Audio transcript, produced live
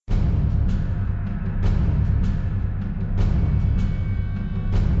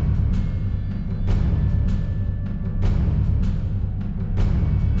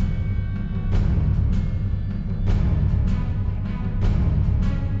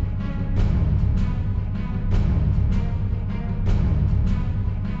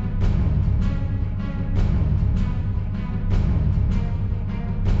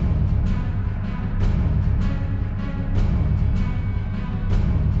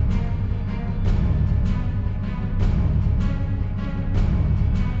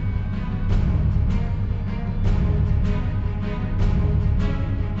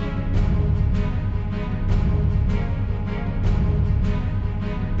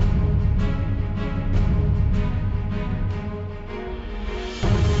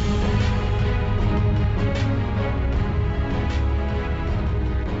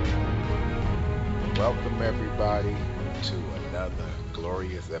everybody to another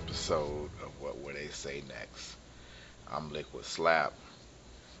glorious episode of What Would They Say Next. I'm Liquid Slap.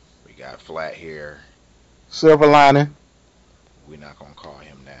 We got Flat here. Silver lining. We're not gonna call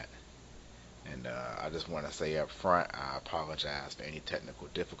him that. And I just want to say up front, I apologize for any technical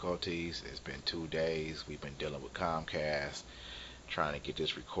difficulties. It's been 2 days. We've been dealing with Comcast, trying to get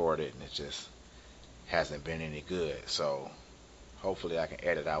this recorded, and it just hasn't been any good. So hopefully I can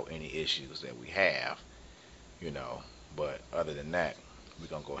edit out any issues that we have. But other than that, we're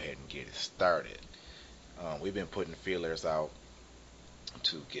going to go ahead and get it started. We've been putting feelers out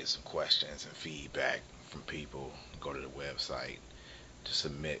to get some questions and feedback from people. Go to the website to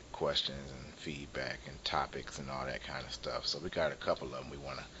submit questions and feedback and topics and all that kind of stuff. So we got a couple of them we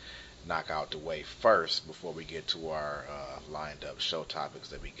want to knock out the way first before we get to our lined up show topics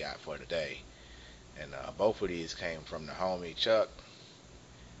that we got for today. And both of these came from the homie Chuck.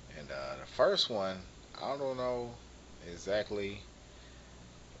 And the first one, I don't know exactly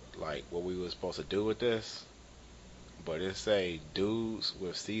like what we were supposed to do with this, but it say dudes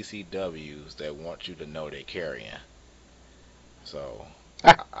with CCWs that want you to know they're carrying. So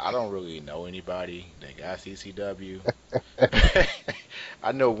I don't really know anybody that got CCW.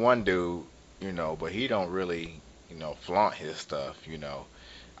 I know one dude, but he don't really, flaunt his stuff.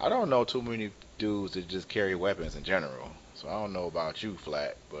 I don't know too many dudes that just carry weapons in general. So I don't know about you,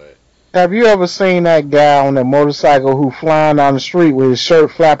 Flat, but Have you ever seen that guy on that motorcycle who flying down the street with his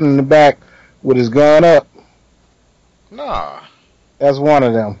shirt flapping in the back with his gun up? nah. That's one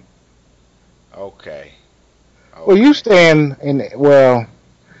of them. Okay. Well, you stand in,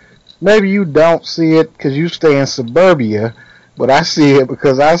 maybe you don't see it because you stay in suburbia, but I see it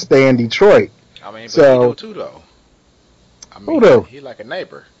because I stay in Detroit. I mean, but So, he do too, though. I who mean, do? he like a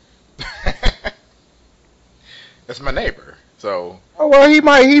neighbor. That's my neighbor. So, Oh, well, he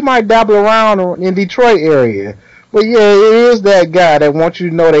might dabble around in Detroit area, but yeah, it is that guy that wants you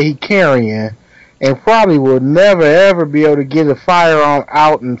to know that he carrying, and probably will never ever be able to get a firearm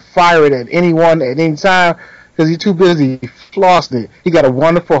out and fire it at anyone at any time because he's too busy flossing it. He got a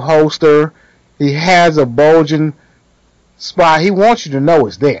wonderful holster. He has a bulging spot. He wants you to know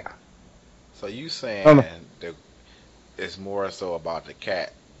it's there. so you Um, saying that it's more so about the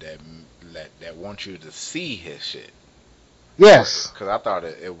cat that wants you to see his shit? yes. Because I thought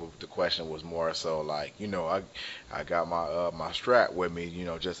the question was more so like, I got my strap with me,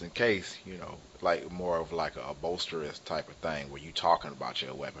 just in case, like more of like a bolsterous type of thing where you talking about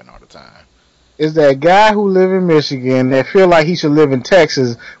your weapon all the time. Is that guy who live in Michigan that feel like he should live in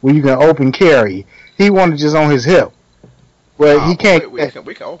Texas where you can open carry. He wanted just on his hip. Well, Nah, he but can't.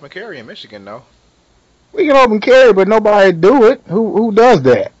 we can open carry in Michigan though. We can open carry, but nobody do it. Who does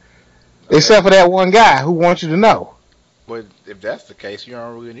that? Okay, Except for that one guy who wants you to know. but if that's the case, you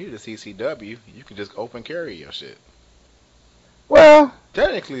don't really need a CCW. You can just open carry your shit. Well,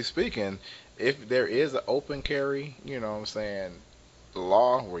 Technically speaking, if there is an open carry, what I'm saying,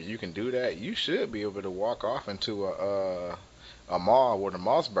 law where you can do that, you should be able to walk off into a mall with a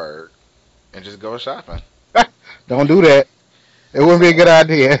Mossberg and just go shopping. don't do that. It I'm wouldn't be a good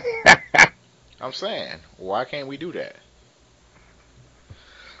saying, idea. I'm saying, why can't we do that?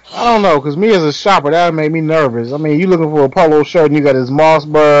 I don't know, because me as a shopper, that would make me nervous. I mean, you looking for a polo shirt and you got this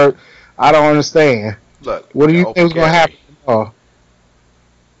Mossberg. I don't understand. Look, we What do can you think open is going to happen? carry. Oh,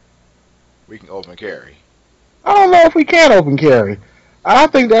 We can open carry. I don't know if we can open carry. I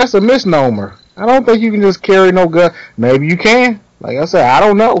think that's a misnomer. I don't think you can just carry no gun. Maybe you can. Like I said, I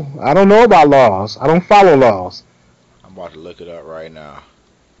don't know. I don't know about laws. I don't follow laws. I'm about to look it up right now.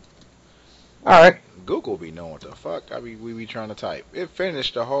 All right. Google be knowing what the fuck we be trying to type. It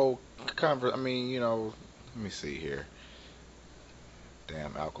finished the whole conversation. I mean, let me see here.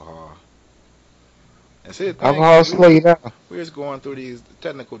 Damn alcohol. And see, the thing Alcohol is, slow you down. we was going through these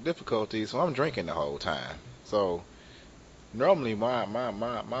technical difficulties, so I'm drinking the whole time. So normally my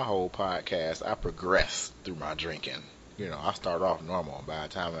whole podcast, I progress through my drinking. I start off normal, and by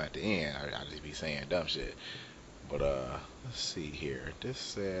the time I'm at the end, I just be saying dumb shit. But let's see here. This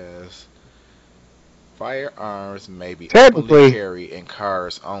says firearms may be openly Technically, carried in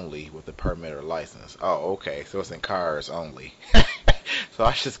cars only with a permit or license. Oh, okay. So it's in cars only. So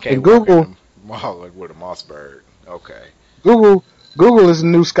I just in can't walk in Google, the mall with a Mossberg. Okay. Google, Google is the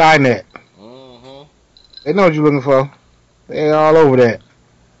new Skynet. hmm They know what you're looking for. They're all over that.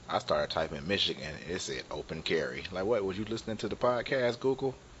 I started typing Michigan. It said open carry. Like what? Was you listening to the podcast,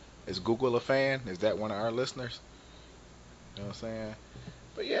 Google? Is Google a fan? Is that one of our listeners? You know what I'm saying?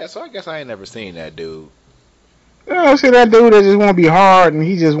 But yeah, so I guess I ain't never seen that dude. You know, see that dude that just want to be hard and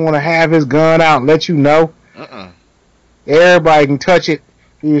he just want to have his gun out and let you know. Mm-mm. Everybody can touch it.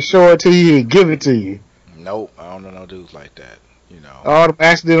 He'll show it to you. He'll give it to you. Nope, I don't know no dudes like that. You know, All the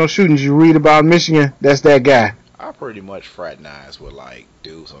accidental shootings you read about in Michigan, that's that guy. I pretty much fraternize with like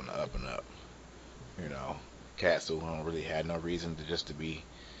dudes on the up and up. You know, cats who don't really have no reason to just be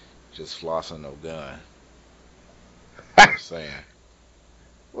just flossing no gun. Just saying.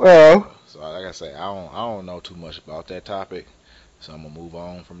 Well, So like I say, I don't know too much about that topic. So I'm gonna move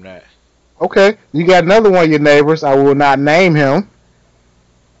on from that. okay, you got another one of your neighbors. I will not name him.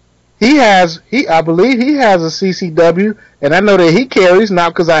 I believe he has a CCW, and I know that he carries not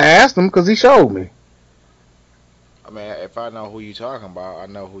because I asked him, because he showed me. I mean, if I know who you talking about, I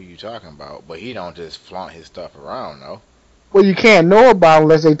know who you talking about. But he don't just flaunt his stuff around, though. Well, you can't know about it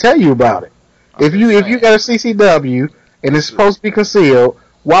unless they tell you about it. I'm just If you saying. got a CCW and it's It's supposed to be concealed,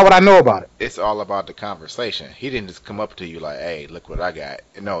 why would I know about it? it's all about the conversation. He didn't just come up to you like, "Hey, look what I got."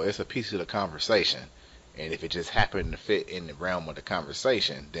 No, it's a piece of the conversation. And if it just happened to fit in the realm of the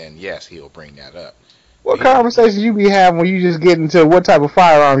conversation, then yes, he'll bring that up. But What he don't. conversation you be having when you just get into what type of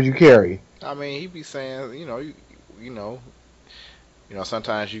firearms you carry? I mean, he be saying, you know,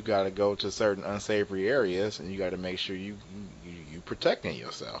 sometimes you got to go to certain unsavory areas, and you got to make sure you protecting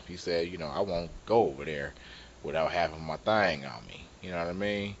yourself. He said, I won't go over there without having my thing on me. You know what I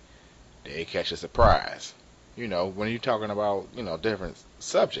mean? They catch a surprise. When you're talking about, different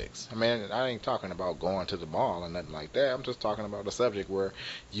subjects. I mean, I ain't talking about going to the mall or nothing like that. I'm just talking about a subject where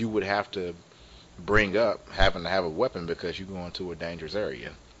you would have to bring up having to have a weapon because you're going to a dangerous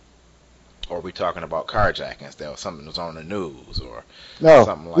area. Or we talking about carjackings that was something that's on the news or No,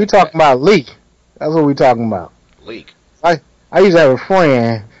 something we like talking that. about leak. That's what we talking about. Leak. I used to have a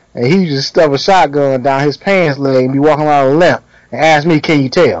friend, and he used to stuff a shotgun down his pants leg and be walking around with a limp and ask me, "Can you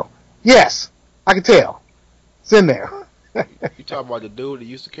tell?" Yes, I can tell. It's in there. You talking about the dude that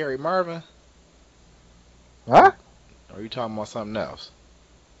used to carry Marvin? Huh? Or you talking about something else?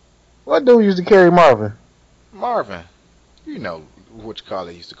 What dude used to carry Marvin? Marvin. You know what you call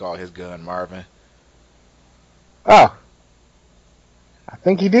it. Used to call his gun Marvin. Oh, I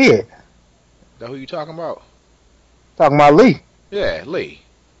think he did. That who you talking about? Talking about Lee. Yeah, Lee.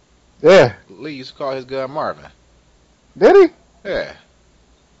 Yeah. Lee used to call his gun Marvin. Did he? Yeah.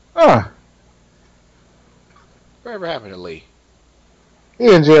 Huh. Whatever happened to Lee?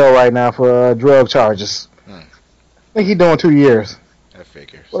 He in jail right now for drug charges. Hmm. I think he doing 2 years. That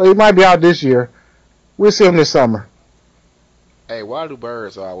figures. Well, he might be out this year. We'll see him this summer. Hey, why do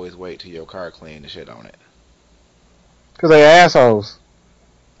birds always wait till your car clean the shit on it? Because they assholes.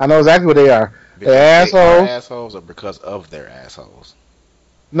 I know exactly what they are. They Because they are assholes. assholes or because of their assholes?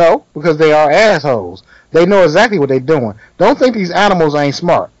 No, because they are assholes. They know exactly what they're doing. Don't think these animals ain't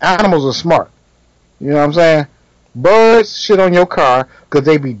smart. Animals are smart. You know what I'm saying? Birds shit on your car because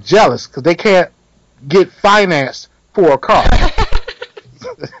they be jealous because they can't get financed for a car.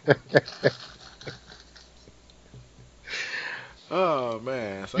 Oh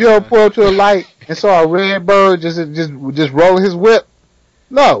man. You ever pull up to a light and saw a red bird just rolling his whip?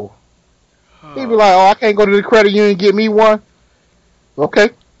 No. He'd be like, "Oh, I can't go to the credit union and get me one." Okay,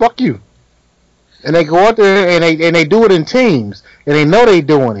 fuck you. And they go out there and they do it in teams, and they know they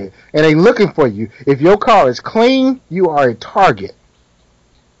doing it, and they looking for you. If your car is clean, you are a target.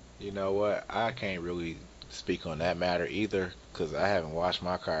 You know what? I can't really speak on that matter either because I haven't washed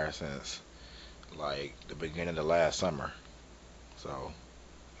my car since like the beginning of last summer. So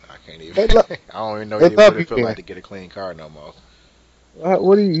I can't even. They love I don't even know they what love you it feel like there. to get a clean car no more.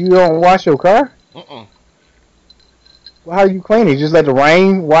 What do you don't wash your car? Mm-mm. Well, how you clean it? You just let the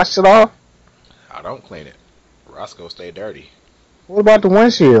rain wash it off? I don't clean it. Roscoe stay dirty. What about the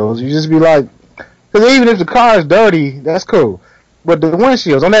windshields? You just be like, because even if the car is dirty, that's cool. But the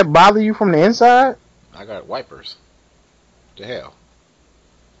windshields, don't that bother you from the inside? I got wipers. The hell,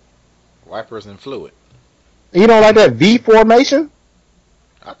 wipers and fluid. You don't like that V formation?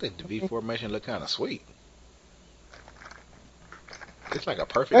 I think the V formation look kind of sweet. It's like a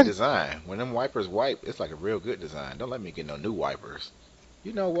perfect That's, design. When them wipers wipe, it's like a real good design. Don't let me get no new wipers.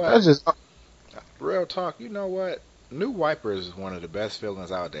 You know what? that's just Real talk. You know what? New wipers is one of the best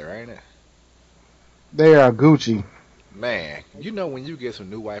feelings out there, ain't it? they are Gucci. Man, when you get some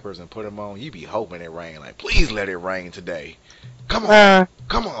new wipers and put them on, you be hoping it rain. Like, please let it rain today. Come on, Uh,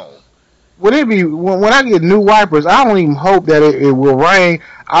 come on. Would it be when I get new wipers? I don't even hope that it will rain.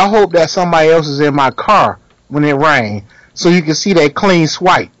 I hope that somebody else is in my car when it rains, so you can see that clean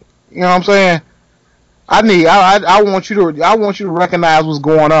swipe. You know what I'm saying? I want you to recognize what's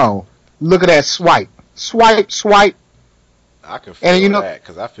going on. Look at that swipe, swipe, swipe, I can and feel that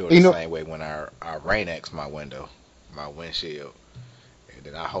because I feel the you know, same way when I rain X my window, my windshield. And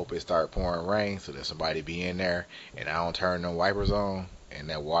then I hope it start pouring rain so that somebody be in there and I don't turn no wipers on. and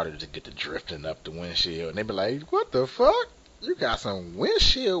that water just get to drifting up the windshield, and they be like, "What the fuck? You got some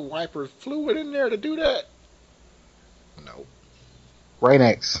windshield wiper fluid in there to do that?" Nope.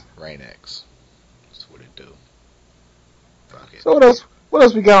 Rain-X. Rain-X. That's what it do. Fuck it. So what else? What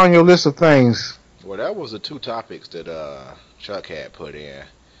else we got on your list of things? Well, that was the two topics that Chuck had put in.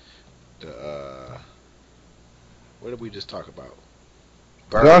 The what did we just talk about?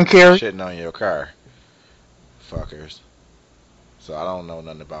 Gun Birds carry. shitting on your car, fuckers. So I don't know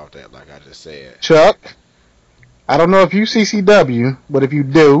nothing about that, like I just said. Chuck. I don't know if you CCW, but if you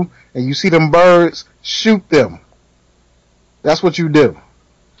do, and you see them birds, shoot them. That's what you do.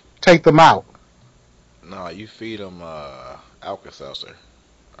 Take them out. No, you feed them Alka-Seltzer.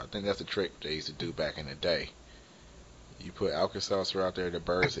 I think that's a trick they used to do back in the day. You put Alka-Seltzer out there, the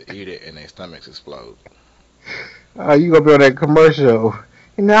birds will eat it, and their stomachs explode. You gonna be on that commercial.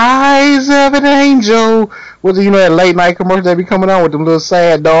 In the eyes of an angel. Was it, that late night commercial that be coming on with them little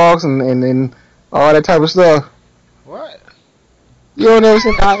sad dogs and all that type of stuff? What? You don't never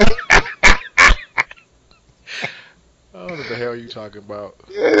seen that? I don't know what the hell you talking about.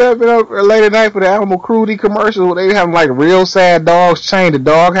 Yeah, been up late at night for the animal cruelty commercial where they have like real sad dogs chained to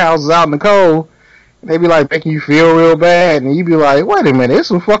dog houses out in the cold. And they be like making you feel real bad, and you be like, wait a minute, there's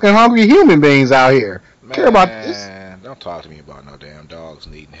some fucking hungry human beings out here. Man, Care about this? don't talk to me about no damn dogs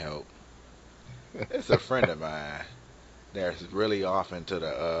needing help. It's a friend of mine that's really off into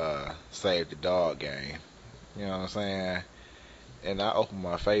the save the dog game. You know what I'm saying? And I open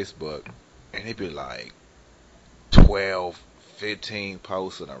my Facebook, and it be like 12, 15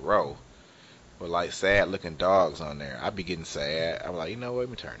 posts in a row with like sad looking dogs on there. I be getting sad. I'm like, you know what? Let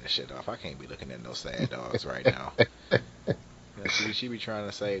me turn this shit off. I can't be looking at no sad dogs right now. She be trying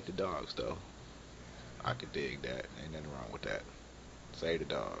to save the dogs though. I could dig that. Ain't nothing wrong with that. Save the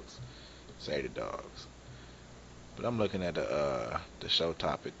dogs. Save the dogs. But I'm looking at the show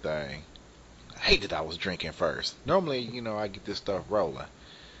topic thing. I hate that I was drinking first. Normally, I get this stuff rolling.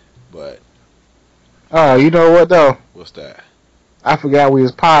 But Oh, you know what though? what's that? I forgot we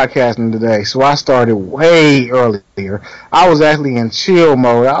was podcasting today, so I started way earlier. I was actually in chill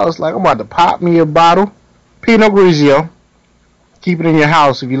mode. I was like, I'm about to pop me a bottle, Pinot Grigio. Keep it in your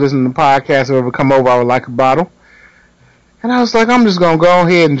house if you listen to the podcast or ever come over. I would like a bottle. And I was like, I'm just gonna go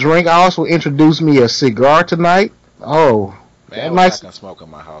ahead and drink. I also introduced me a cigar tonight. Oh, Man, I can smoke in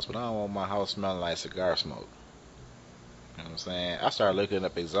my house, but I don't want my house smelling like cigar smoke. You know what I'm saying? I started looking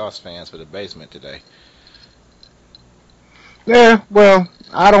up exhaust fans for the basement today. Yeah, well,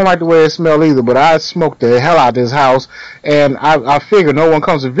 I don't like the way it smells either, but I smoked the hell out of this house, and I figure no one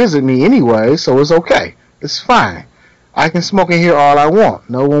comes to visit me anyway, so it's okay. It's fine. I can smoke in here all I want.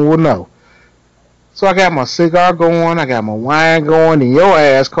 No one will know. So I got my cigar going, I got my wine going, and your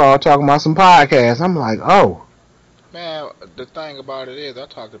ass called talking about some podcasts. I'm like, oh. Man, the thing about it is, I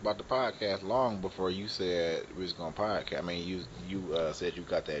talked about the podcast long before you said we was gonna podcast. I mean, you said you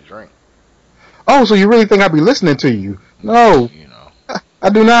got that drink. Oh, so you really think I'd be listening to you? No, I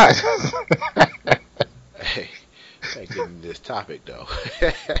do not. Hey, getting this topic though.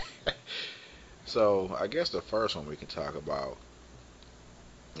 So I guess the first one we can talk about.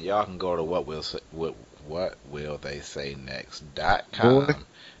 Y'all can go to whatwilltheysaynext.com. Boy,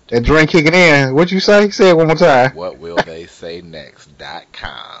 that drink kicking in. What you say? Say it one more time.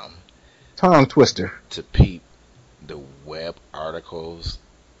 Whatwilltheysaynext.com Tongue twister. to peep the web articles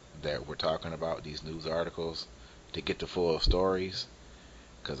that we're talking about, these news articles, to get the full stories.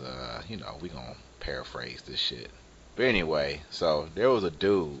 Because, we going to paraphrase this shit. But anyway, so there was a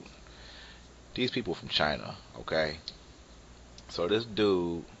dude. These people from China, okay? So this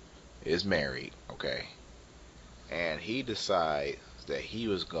dude is married, okay? And he decides that he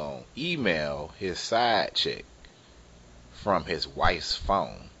was going to email his side chick from his wife's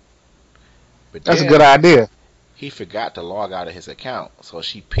phone. But That's a good idea. He forgot to log out of his account, so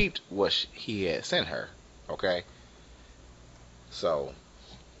she peeped what he had sent her, okay? So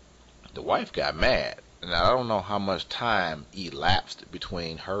the wife got mad. And I don't know how much time elapsed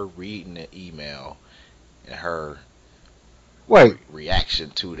between her reading the email and her Wait,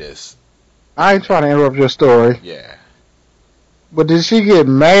 reaction to this. I ain't trying to interrupt your story, Yeah. but did she get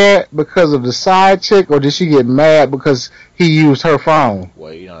mad because of the side chick, or did she get mad because he used her phone?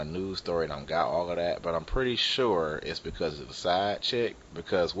 Well, the news story don't got all of that, but I'm pretty sure it's because of the side chick.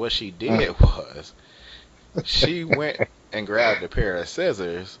 Because what she did was, she went and grabbed a pair of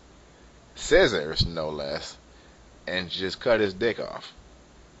scissors no less, and just cut his dick off.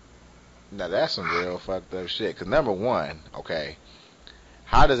 Now that's some real fucked up shit. Cause number one, okay,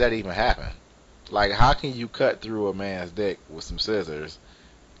 how does that even happen? Like, how can you cut through a man's dick with some scissors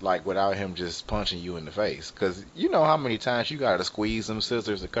like without him just punching you in the face. Cause you know how many times you gotta squeeze them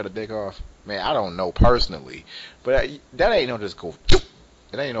scissors to cut a dick off. Man, I don't know personally, but that ain't no just go.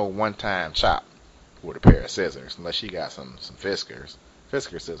 It ain't no one time chop with a pair of scissors unless she got some Fiskars.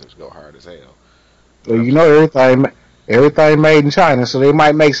 Fisker scissors go hard as hell. But Well, I'm you know everything made in China, so they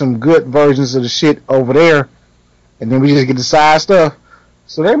might make some good versions of the shit over there, and then we just get the side stuff.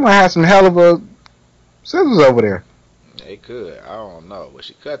 So they might have some hell of a scissors over there. they could. I don't know, but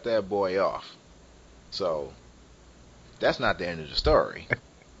she cut that boy off. So that's not the end of the story.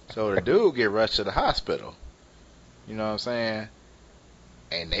 So the dude get rushed to the hospital. You know what I'm saying?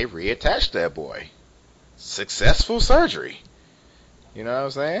 And they reattached that boy. Successful surgery. You know what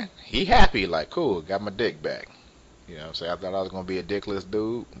I'm saying? He happy, like, cool, got my dick back. You know what I'm saying? I thought I was going to be a dickless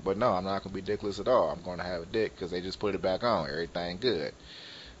dude, but no, I'm not going to be dickless at all. I'm going to have a dick because they just put it back on. Everything good.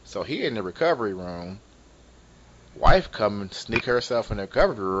 So he in the recovery room. Wife come and sneak herself in the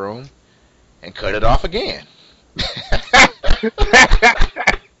recovery room and cut it off again.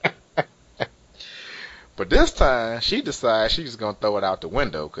 But this time, she decides she's going to throw it out the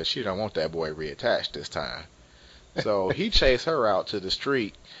window because she don't want that boy reattached this time. So he chased her out to the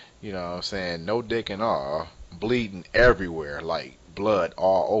street, you know what I'm saying, no dick and all, bleeding everywhere, like blood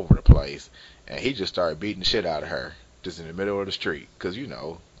all over the place. And he just started beating the shit out of her, just in the middle of the street. Because, you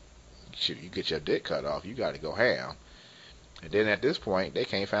know, shoot, you get your dick cut off, you got to go ham. And then at this point, they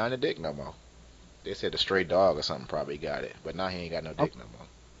can't find the dick no more. They said a stray dog or something probably got it, but now he ain't got no dick no more.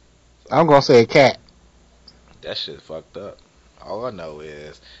 I'm gonna say a cat. That shit fucked up. All I know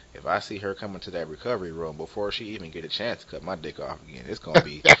is if I see her coming to that recovery room before she even get a chance to cut my dick off again, it's gonna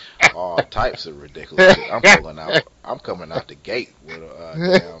be all types of ridiculous shit. I'm pulling out. I'm coming out the gate with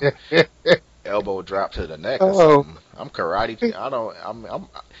a damn elbow drop to the neck or Oh, something. I'm karate. I don't. I'm.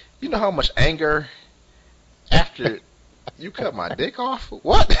 You know how much anger after you cut my dick off?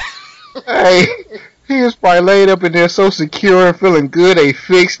 What? hey, he was probably laid up in there so secure and feeling good. They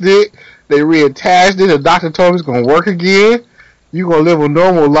fixed it. They reattached it. The doctor told him it's gonna work again. You gonna live a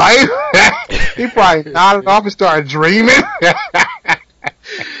normal life. He probably nodded off and started dreaming.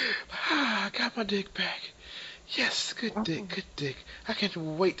 I got my dick back. Yes, good dick, good dick. I can't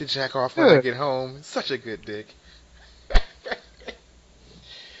wait to jack off when I Good. get home. It's such a good dick. I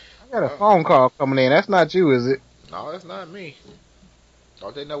got a Oh, phone call coming in. That's not you, is it? no, that's not me.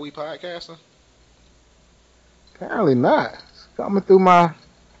 Don't they know we podcasting? Apparently not. It's coming through my.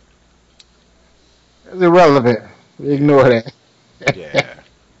 It's irrelevant. Ignore that. Yeah.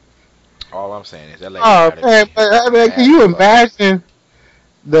 All I'm saying is that lady Oh gotta man, be but, I mean, can mad you as fuck. imagine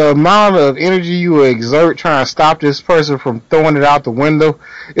the amount of energy you would exert trying to stop this person from throwing it out the window?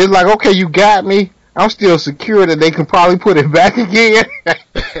 It's like, okay, you got me. I'm still secure that they can probably put it back again.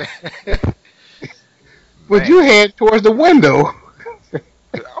 But Man, you head towards the window.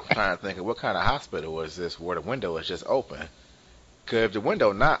 'cause I'm trying to think of what kind of hospital was this where the window is just open. Cause if the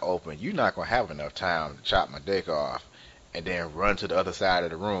window not open, you're not gonna have enough time to chop my dick off and then run to the other side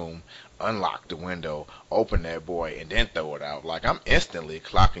of the room, unlock the window, open that boy, and then throw it out. Like I'm instantly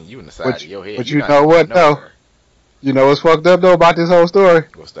clocking you in the side But of your head. but You're you not know going what though? nowhere. You know what's fucked up though about this whole story?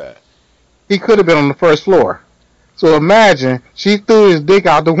 What's that? He could have been on the first floor. So imagine she threw his dick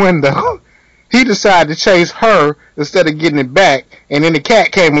out the window. He decided to chase her instead of getting it back, and then the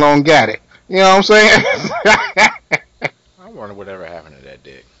cat came along and got it. You know what I'm saying? I wonder whatever happened to that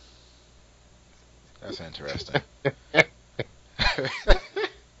dick. That's interesting.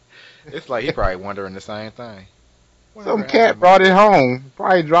 It's like he probably wondering the same thing. Some Whatever happened to cat my brought it dick? home.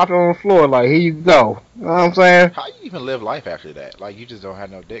 Probably dropped it on the floor like, here you go. You know what I'm saying? How you even live life after that? Like you just don't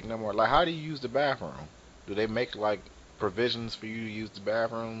have no dick no more. Like how do you use the bathroom? Do they make like provisions for you to use the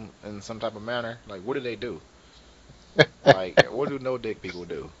bathroom in some type of manner? Like what do they do? Like what do no dick people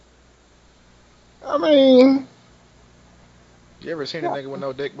do? I mean, You ever seen a nigga with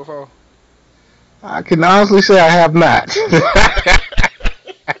no dick before? I can honestly say I have not.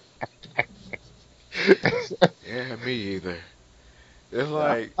 Yeah, me either. It's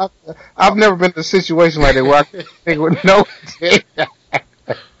like I've, I've never been in a situation like that where I can think with no dick.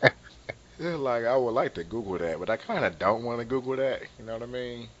 it's like I would like to Google that, but I kind of don't want to Google that. You know what I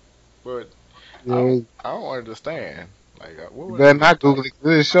mean? But I Yeah, don't. you I don't understand. Like what would I better even not type? Google it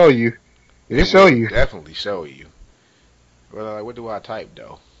 'cause it'll show you. It'll It show will you. definitely show you. But like, what do I type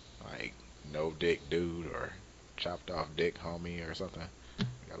though? Like no dick dude or chopped off dick homie or something.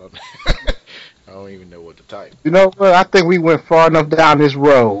 I don't. I don't even know what to type. You know what? I think we went far enough down this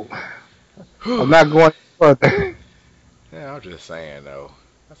road. I'm not going further. Yeah, I'm just saying though.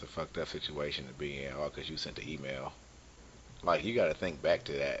 That's a fucked up situation to be in, all because you sent the email. Like you got to think back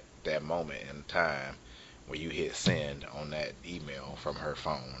to that moment in time when you hit send on that email from her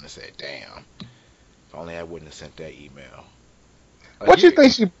phone and said, "Damn, if only I wouldn't have sent that email." Like What you you,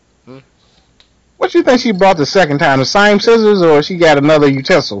 think she? hmm? What you think she bought the second time? The same scissors, or she got another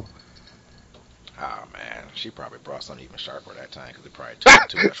utensil? Oh man, she probably brought something even sharper that time because it probably took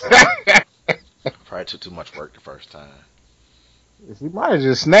too much work. Probably took too much work the first time. She might have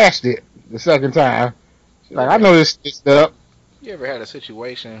just snatched it the second time. She's You like, I ever know this stitched up. you ever had a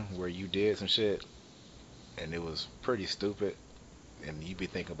situation where you did some shit and it was pretty stupid and you be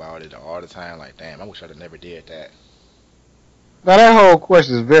thinking about it all the time, like, damn, I wish I'd have never did that. Now that whole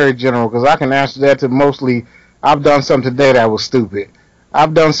question is very general because I can answer that to mostly. I've done something today that was stupid.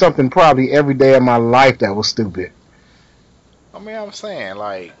 I've done something probably every day of my life that was stupid. I mean, I'm saying,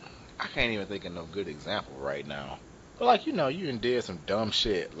 like, I can't even think of no good example right now. But like, you done did some dumb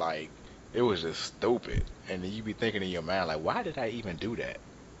shit, like it was just stupid, and then you be thinking in your mind, like, why did I even do that?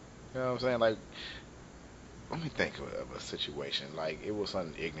 You know what I'm saying? Like, let me think of a situation. Like, it was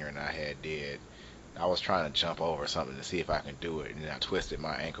something ignorant I had did. I was trying to jump over something to see if I can do it, and then I twisted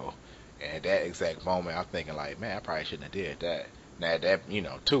my ankle. And at that exact moment, I'm thinking like, man, I probably shouldn't have did that. Now that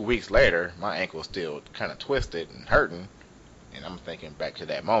 2 weeks later, my ankle's still kind of twisted and hurting, and I'm thinking back to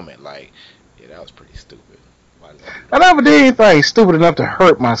that moment, like, yeah, that was pretty stupid. Why did I do I that? never did anything stupid enough to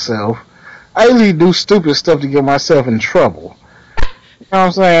hurt myself. I usually do stupid stuff to get myself in trouble. You know what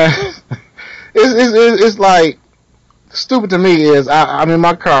I'm saying? It's like stupid to me is I'm in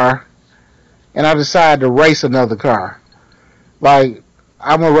my car and I decide to race another car. Like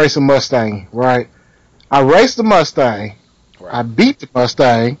I'm gonna race a Mustang, right? I raced the Mustang. I Right. beat the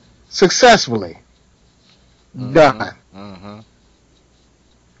Mustang successfully. Mm-hmm. Done. Mm-hmm.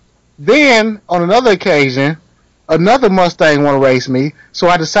 Then on another occasion, another Mustang want to race me, so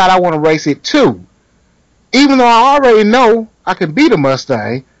I decide I want to race it too. Even though I already know I can beat a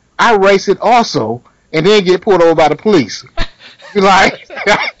Mustang, I race it also, and then get pulled over by the police. Be like,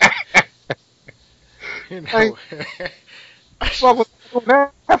 you like, know, what was I doing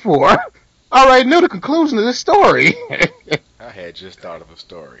that for? I already knew the conclusion of this story. I had just thought of a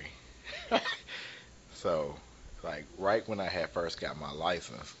story. So, like, right when I had first got my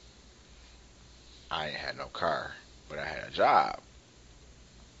license, I ain't had no car, but I had a job,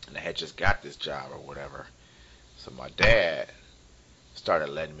 and I had just got this job or whatever. So my dad started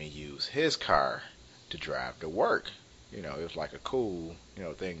letting me use his car to drive to work. It was like a cool,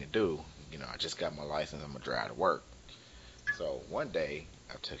 thing to do. I just got my license. I'm gonna drive to work. So one day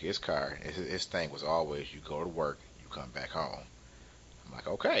I took his car. His thing was always you go to work, you come back home. I'm like,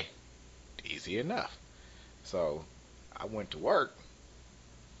 okay, easy enough. So I went to work,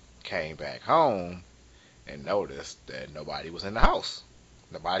 came back home, and noticed that nobody was in the house.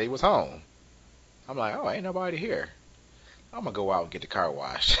 Nobody was home. I'm like, oh, ain't nobody here. I'm gonna go out and get the car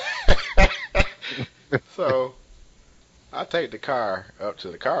washed. So I take the car up to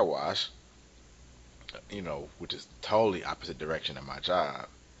the car wash, which is totally opposite direction of my job,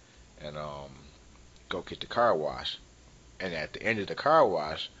 and go get the car wash. And at the end of the car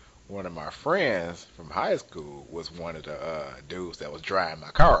wash, one of my friends from high school was one of the dudes that was driving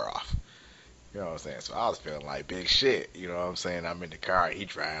my car off. You know what I'm saying? So I was feeling like big shit. You know what I'm saying? I'm in the car, he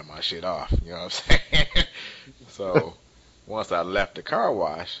driving my shit off. You know what I'm saying? So once I left the car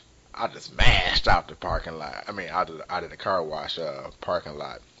wash, I just mashed out the parking lot. I mean, out of the car wash parking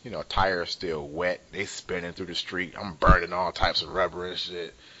lot. Tires still wet. They spinning through the street. I'm burning all types of rubber and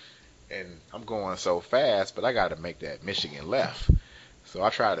shit. And I'm going so fast, but I got to make that Michigan left. So I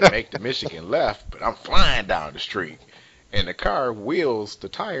try to make the Michigan left, but I'm flying down the street. And the car wheels, the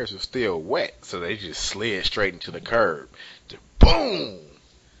tires are still wet, so they just slid straight into the curb. Just boom!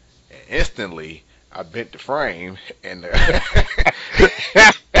 And instantly, I bent the frame, and the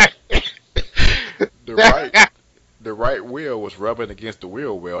right the right wheel was rubbing against the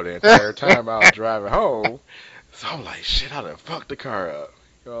wheel well the entire time I was driving home. So I'm like, shit, I done fucked the car up.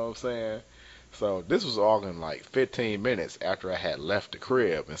 You know what I'm saying? So this was all in like 15 minutes after I had left the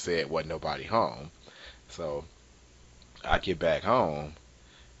crib and said wasn't nobody home. So I get back home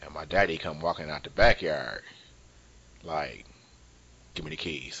and my daddy come walking out the backyard like, give me the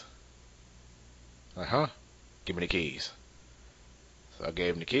keys. Like, huh? Give me the keys. So I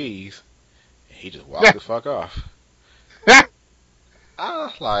gave him the keys and he just walked the fuck off. I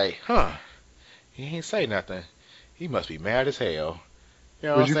was like, huh? He ain't say nothing. He must be mad as hell. You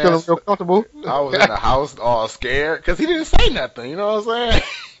know Was what you I'm feeling saying? real comfortable? I was in the house all scared because he didn't say nothing. You know what I'm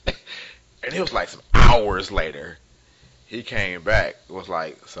saying? And it was like some hours later. He came back. It was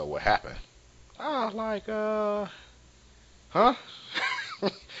like, so what happened? I was like, huh?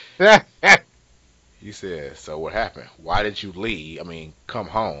 He said, so what happened? Why did you leave? I mean, come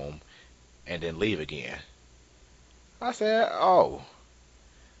home and then leave again. I said, "Oh,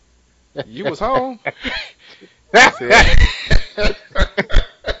 you was home?" He said,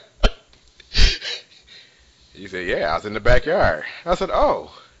 he said, "Yeah, I was in the backyard." I said,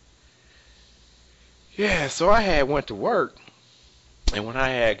 "Oh, yeah." So I had went to work, and when I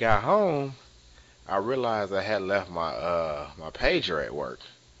had got home, I realized I had left my pager at work.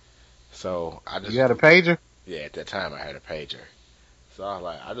 So I You just got a pager? yeah, at that time I had a pager. So I was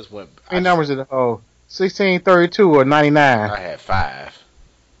like, I just went, How many numbers did it hold? 1632 or 99? I had five.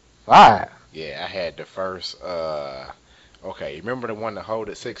 5. Yeah, I had the first. Okay, you remember the one that hold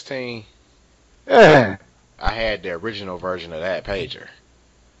at 16? Yeah. I had the original version of that pager.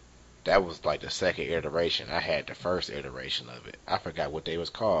 That was like the second iteration. I had the first iteration of it. I forgot what they was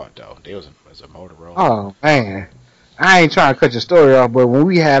called though. They was a Motorola. Oh, man. I ain't trying to cut your story off, but when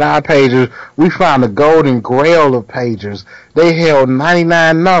we had our pagers, we found the golden grail of pagers. They held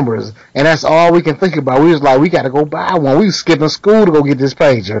 99 numbers, and that's all we can think about. We was like, we got to go buy one. We was skipping school to go get this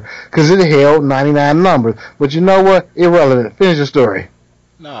pager because it held 99 numbers. But you know what? Irrelevant. Finish your story.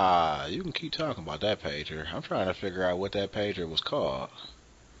 Nah, you can keep talking about that pager. I'm trying to figure out what that pager was called.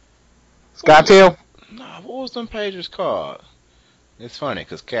 What was Skytail? Nah, what was them pagers called? It's funny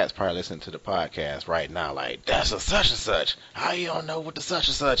because Cat's probably listening to the podcast right now, like that's a such and such. How you don't know what the such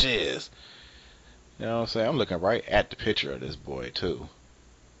and such is? You know what I'm saying? I'm looking right at the picture of this boy too.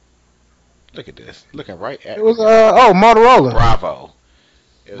 Look at this. Looking right It at was, Motorola. Bravo.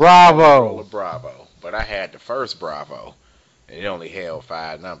 It was a Bravo. Motorola Bravo, but I had the first Bravo, and it only held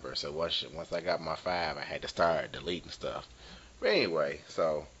five numbers. So once I got my five, I had to start deleting stuff. But anyway,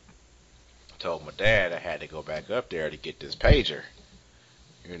 so I told my dad I had to go back up there to get this pager,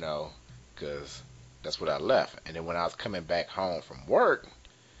 you know, because that's what I left. And then when I was coming back home from work,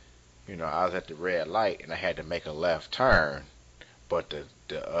 I was at the red light and I had to make a left turn, but the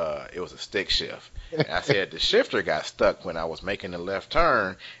it was a stick shift. And I said the shifter got stuck when I was making the left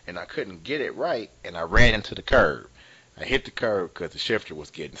turn and I couldn't get it right and I ran into the curb. I hit the curb because the shifter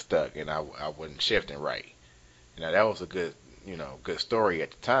was getting stuck and I wasn't shifting right. That was a good story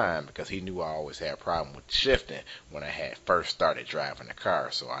at the time because he knew I always had a problem with shifting when I had first started driving the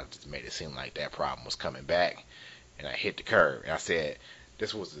car. So I just made it seem like that problem was coming back and I hit the curb. And I said,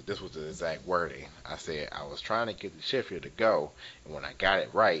 this was the exact wording. I said I was trying to get the shifter to go, and when I got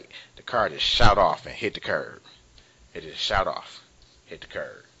it right, the car just shot off and hit the curb. It just shot off, hit the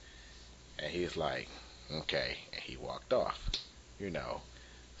curb, and he's like, okay, and he walked off. You know,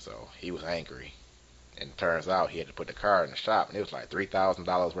 so he was angry, and it turns out he had to put the car in the shop, and it was like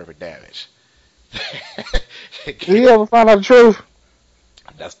 $3,000 worth of damage. Did you ever find out the truth?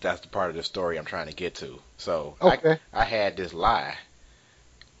 That's the part of the story I'm trying to get to. So Okay. I had this lie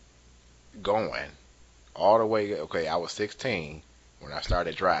going all the way. Okay, I was 16 when I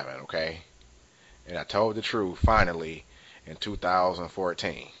started driving. Okay, and I told the truth finally in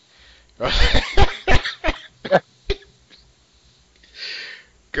 2014.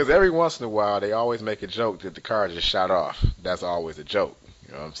 Because every once in a while they always make a joke that the car just shot off. That's always a joke.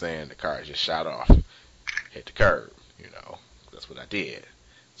 You know what I'm saying? The car just shot off, hit the curb. That's what I did.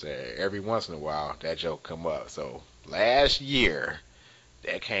 So every once in a while that joke come up. So last year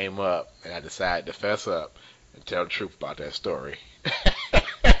that came up, and I decided to fess up and tell the truth about that story.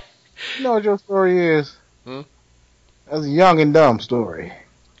 You know what your story is? Hmm? That's a young and dumb story.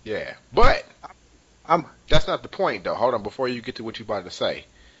 Yeah, but I'm that's not the point, though. Hold on, before you get to what you about to say,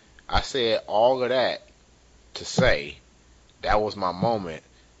 I said all of that to say that was my moment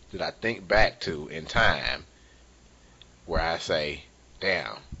that I think back to in time, where I say,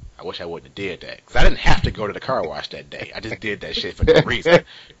 "Damn, I wish I wouldn't have did that." Because I didn't have to go to the car wash that day. I just did that shit for no reason.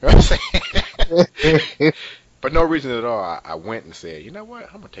 You know what I'm saying? For no reason at all, I went and said, you know what?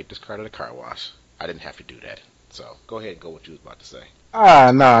 I'm going to take this car to the car wash. I didn't have to do that. So go ahead and go what you was about to say.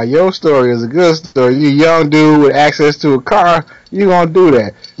 Nah, your story is a good story. You a young dude with access to a car, you gonna do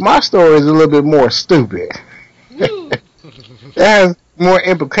that. My story is a little bit more stupid. It has more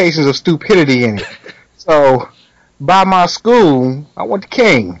implications of stupidity in it. So, by my school, I went to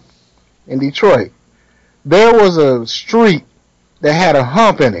King in Detroit. There was a street that had a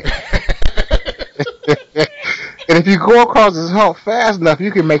hump in it. And if you go across this hump fast enough,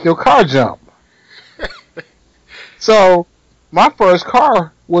 you can make your car jump. So, my first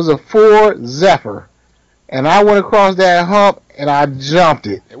car was a Ford Zephyr. And I went across that hump and I jumped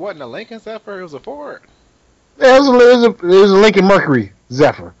it. It wasn't a Lincoln Zephyr, it was a Ford. It was a Lincoln Mercury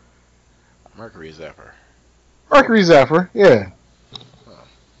Zephyr. Mercury Zephyr. Mercury Zephyr, yeah.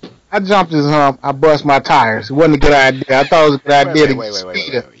 I jumped this hump. I bust my tires. It wasn't a good idea. I thought it was a good idea to get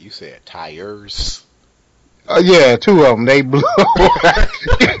speed. You said tires? Yeah, two of them. They blew.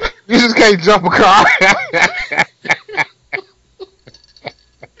 You just can't jump a car.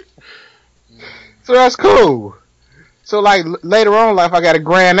 So that's cool. So like later on in life, I got a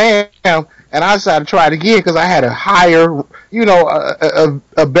Grand Am, and I decided to try it again because I had a higher,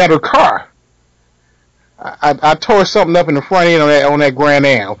 a better car. I tore something up in the front end on that Grand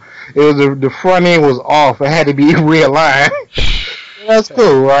Am. It was the front end was off. It had to be realigned. That's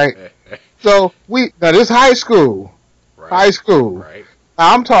cool, right? So now this high school, Right, high school. right.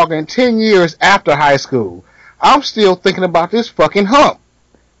 Now, I'm talking 10 years after high school. I'm still thinking about this fucking hump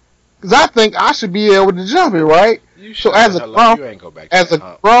because I think I should be able to jump it, right? You So shut the hell up. You ain't go back to as that a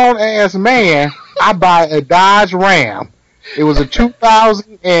hump. grown ass man, I buy a Dodge Ram. It was a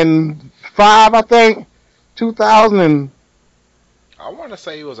 2005, I think. 2003. I want to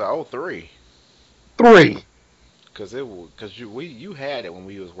say it was a '03. You had it when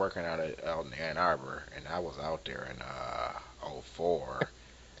we was working out in Ann Arbor, and I was out there in '04.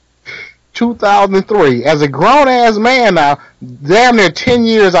 2003. As a grown ass man now, damn near 10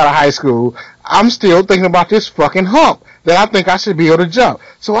 years out of high school, I'm still thinking about this fucking hump that I think I should be able to jump.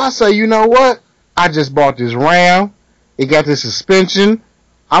 So I say, you know what? I just bought this Ram. It got the suspension.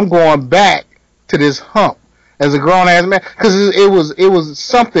 I'm going back to this hump as a grown ass man because it was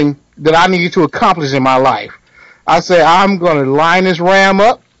something that I needed to accomplish in my life. I say I'm going to line this Ram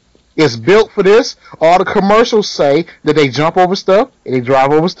up. It's built for this. All the commercials say that they jump over stuff and they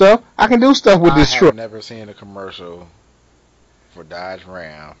drive over stuff. I can do stuff with I this have truck. never seen a commercial for Dodge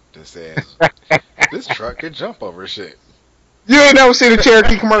Ram that says this truck can jump over shit. You ain't never seen the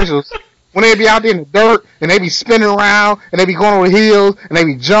Cherokee commercials when they be out there in the dirt and they be spinning around and they be going over hills and they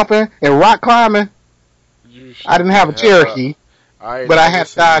be jumping and rock climbing. You I shut didn't have a the hell up. Cherokee, I ain't but I never had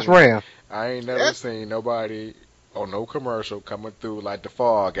a Dodge seen. Ram. I ain't never seen nobody on no commercial coming through like the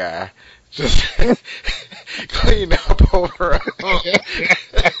Fall Guy, just clean up over.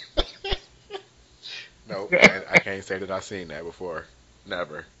 No, I can't say that I've seen that before.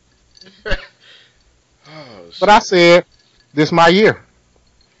 Never. Oh But I shit. said, this my year.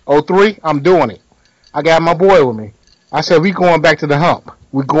 '03, I'm doing it. I got my boy with me. I said, we going back to the hump.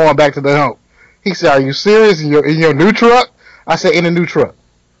 We going back to the hump. He said, are you serious? In your new truck? I said, in the new truck.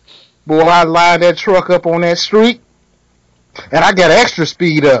 Boy, I lined that truck up on that street, and I got extra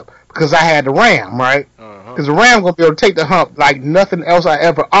speed up because I had the Ram, right? Uh huh. Because the Ram gonna be able to take the hump like nothing else I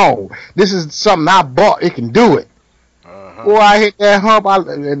ever owned. This is something I bought. It can do it. Uh huh. Boy, I hit that hump,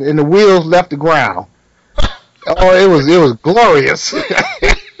 and the wheels left the ground. Oh, it was glorious.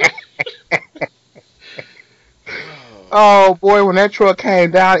 Oh, Oh boy, when that truck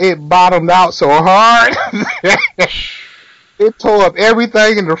came down, it bottomed out so hard. It tore up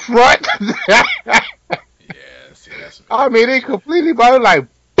everything in the front. yeah. See, that's I mean, it completely bottomed like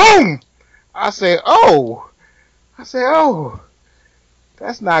boom. I said, oh,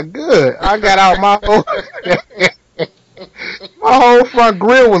 that's not good. I got out my whole front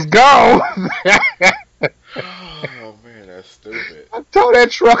grill was gone. Oh man, that's stupid. I tore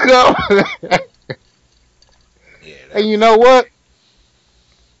that truck up. Yeah, And you that's know what?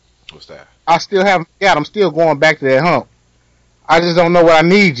 what's that? I still haven't got. I'm still going back to that hump. I just don't know what I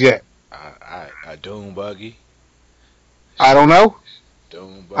need yet. A dune buggy. I don't know.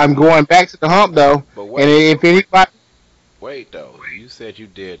 Dune I'm buggy. going back to the hump though. But And if anybody, wait though. You said you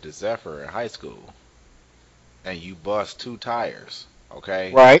did the Zephyr in high school, and you bust two tires.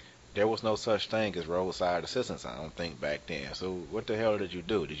 Okay. right? There was no such thing as roadside assistance. I don't think back then. So what the hell did you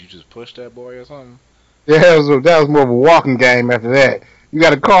do? Did you just push that boy or something? Yeah, that was more of a walking game after that. You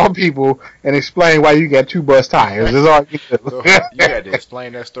got to call people and explain why you got two bust tires. That's all you So do. you had to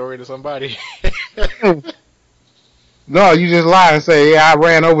explain that story to somebody. No, you just lie and say, yeah, I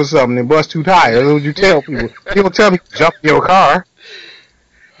ran over something and bust two tires. That's what you tell people. You don't tell me to jump in your car.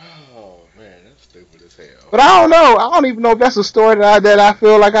 Oh man, that's stupid as hell. But I don't know. I don't even know if that's a story that I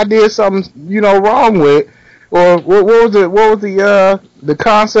feel like I did something, wrong with. Or what was the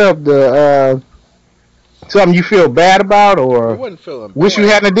concept, something you feel bad about You or wasn't feeling wish you bad.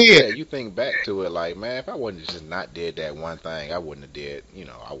 hadn't Yeah, did? you think back to it like, man, if I wouldn't have just not did that one thing, I wouldn't have did.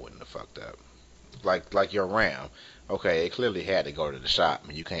 I wouldn't have fucked up. Like your Ram. Okay, it clearly had to go to the shop,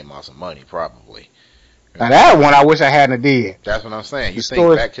 and you came off some money probably. Now that one I wish I hadn't did. That's what I'm saying. The You think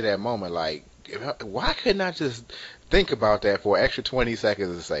story. back to that moment, like, why couldn't I just think about that for an extra 20 seconds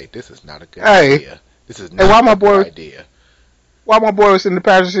and say, this is not a good Hey, idea. This is hey, why not my a good boy? idea. Why my boy was in the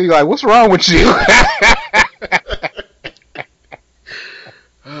passenger seat like, what's wrong with you?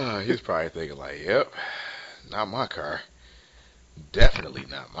 He's probably thinking like, yep, not my car. Definitely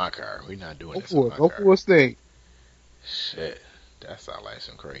not my car. We're not doing Go this in for it. my Go car. for a sting. Shit. That sounds like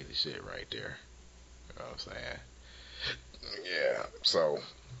some crazy shit right there. You know what I'm saying? Yeah. So,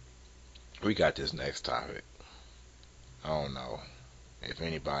 we got this next topic. I don't know if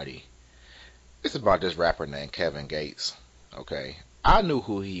anybody It's about this rapper named Kevin Gates. Okay, I knew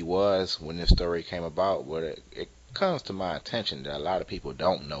who he was when this story came about, but it comes to my attention that a lot of people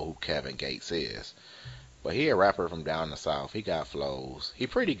don't know who Kevin Gates is. But he a rapper from down the south. He got flows. He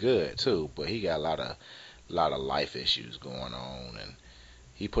pretty good too, but he got a lot of life issues going on, and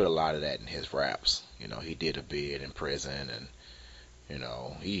he put a lot of that in his raps. He did a bid in prison, and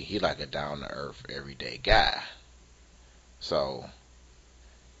he like a down to earth everyday guy. So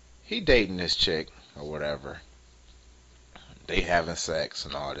he dating this chick or whatever. They having sex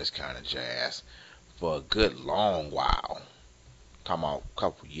and all this kind of jazz for a good long while. Talking about a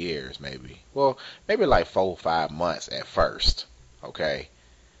couple years maybe. Well, maybe like 4 or 5 months at first. Okay.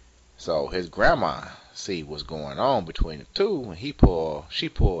 So his grandma see what's going on between the two, and she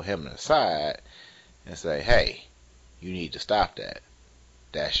pulled him aside and say, "Hey, you need to stop that.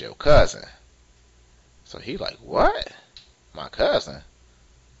 That's your cousin." So he like, "What? My cousin?"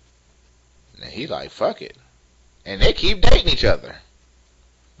 And he like, "Fuck it." And they keep dating each other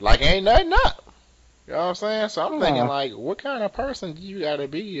like ain't nothing up. You know what I'm saying? So I'm thinking Uh, like, what kind of person do you gotta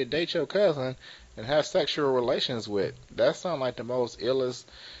be to date your cousin and have sexual relations with? That sounds like the most illest,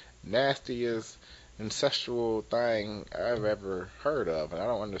 nastiest, incestual thing I've ever heard of, and I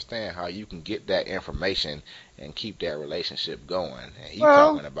don't understand how you can get that information and keep that relationship going. And he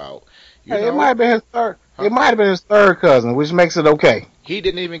well, talking about, you hey, it might know, have been his third. huh? It might have been his third cousin, which makes it okay. He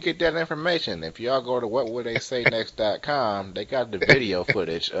didn't even get that information. If y'all go to whatwouldtheySayNext.com, they got the video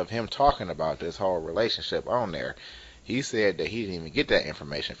footage of him talking about this whole relationship on there. He said that he didn't even get that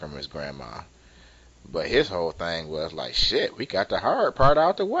information from his grandma. But his whole thing was like, shit, we got the hard part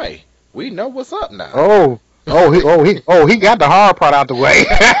out the way. We know what's up now. He got the hard part out the way.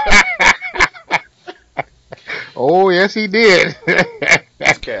 Oh, yes, he did.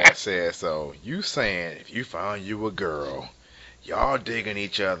 This cat said, so you saying if you found you a girl, y'all digging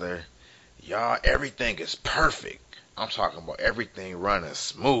each other, y'all everything is perfect. I'm talking about everything running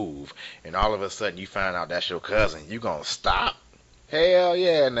smooth, and all of a sudden you find out that's your cousin. You gonna stop? Hell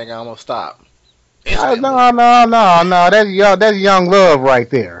yeah, nigga, I'm gonna stop instantly. No, no, no, no. That's young love right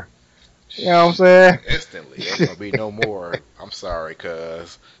there. You know what I'm Instantly, ain't gonna be no more. I'm sorry,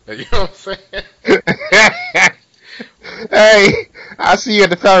 cuz. You know what I'm saying? saying? Hey, I see you at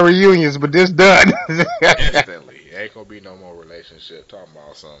the family reunions, but this done. Instantly, ain't gonna be no more relationship. Talking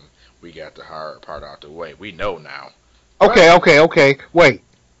about some, we got the hard part out the way. We know now. What? Okay. Wait,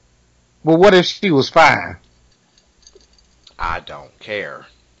 but what if she was fine? I don't care.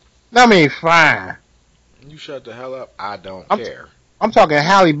 I mean, fine. You shut the hell up. I don't I'm care. I'm talking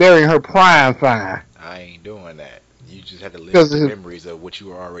Halle Berry in her prime fine. I ain't doing that. You just have to live with Because the memories of what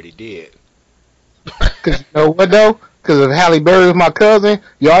you already did. you know what though? Because if Halle Berry was my cousin,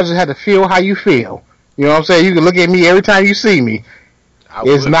 y'all just had to feel how you feel. You know what I'm saying? You can look at me every time you see me. I It's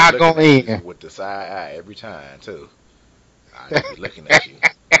would be not looking gonna at you end. with the side eye every time too. I'd just be looking at you.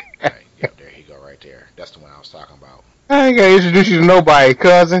 Right, yep, there you go, right there. That's the one I was talking about. I ain't gonna introduce you to nobody,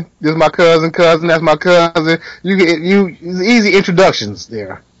 cousin. This is my cousin. That's my cousin. Easy introductions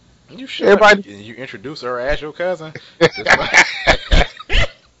there. You should. Everybody, You introduce her as your cousin. This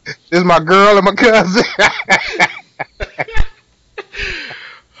this is my girl and my cousin.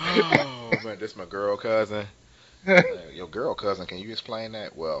 oh man, this my girl cousin. Your girl cousin, can you explain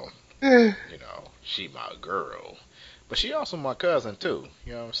that? Well, she my girl, but she also my cousin too.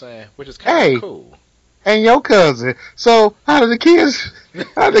 You know what I'm saying? Which is kind of Hey, cool. and your cousin. So how do the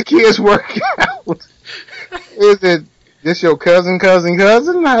kids work out? Is it just your cousin? How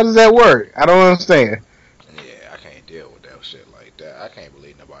does that work? I don't understand. Yeah, I can't deal with that shit like that. I can't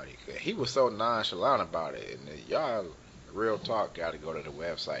believe nobody. He was so nonchalant about it, and y'all, real talk, got to go to the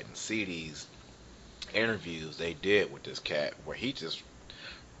website and see these interviews they did with this cat, where he just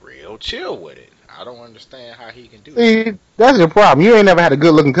real chill with it. I don't understand how he can do that. See, that's your problem. You ain't never had a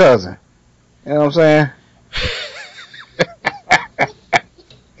good looking cousin. You know what I'm saying?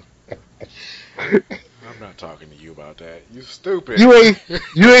 I'm not talking to you about that. You stupid. you ain't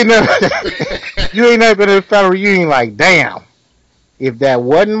you ain't never you ain't never been at a family reunion like, damn, if that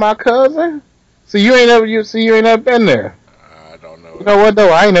wasn't my cousin. So you ain't never been there. I don't know You know what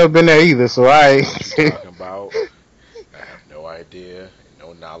though? I ain't never been there either, so I what you talking about. I have no idea,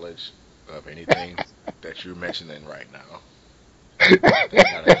 no knowledge of anything that you're mentioning right now.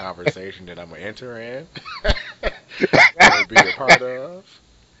 That's not a conversation that I'm gonna enter in or be a part of.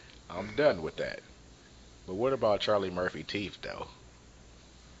 I'm done with that. But what about Charlie Murphy teeth though? You know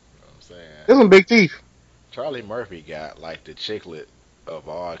what I'm saying? There's some big teeth. Charlie Murphy got like the chiclet of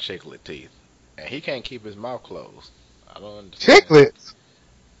all chiclet teeth, and he can't keep his mouth closed. I don't understand. Chiclets.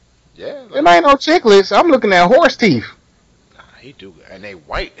 Yeah, There like ain't no chiclets. I'm looking at horse teeth. nah, he do, and they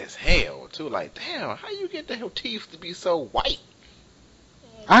white as hell too. Like, damn, how you get the teeth to be so white?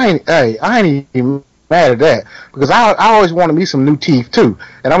 I ain't even mad at that because I always wanted me some new teeth too,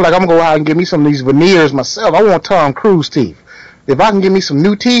 and I'm like, I'm gonna go out and get me some of these veneers myself. I want Tom Cruise teeth. If I can get me some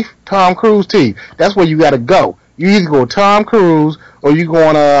new teeth, Tom Cruise teeth. That's where you got to go. You either go Tom Cruise or you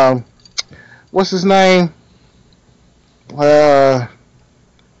going what's his name? Uh,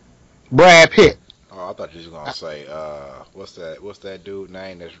 Brad Pitt. Oh, I thought you was gonna say, what's that dude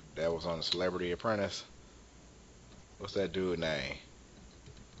name that was on the Celebrity Apprentice? What's that dude name?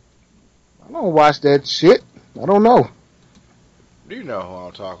 I don't watch that shit. I don't know. Do you know who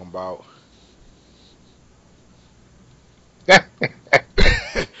I'm talking about?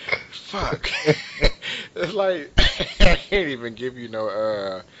 Fuck. It's like I can't even give you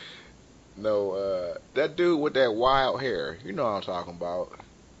that dude with that wild hair. You know what I'm talking about.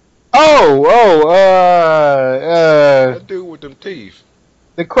 Oh, That dude with them teeth.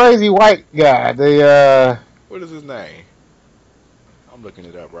 the crazy white guy. What is his name? I'm looking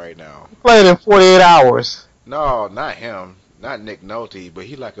it up right now. Played in 48 Hours. No, not him. Not Nick Nolte, but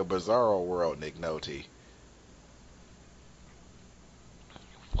he like a bizarro world Nick Nolte.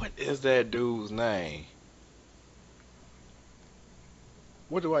 What is that dude's name?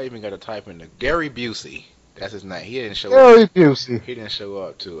 What do I even got to type in? Gary Busey. That's his name. He didn't show up. Gary Busey. He didn't show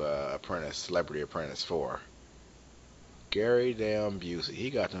up to Celebrity Apprentice 4. Gary damn Busey. He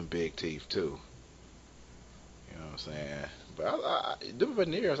got them big teeth too. You know what I'm saying? But them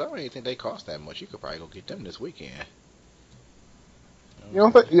veneers, I don't even think they cost that much. You could probably go get them this weekend. You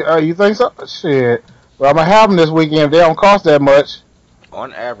don't think? You think so? Shit. Well, I'm gonna have them this weekend. If they don't cost that much.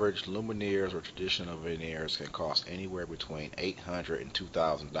 On average, Lumineers or traditional veneers can cost anywhere between $800 and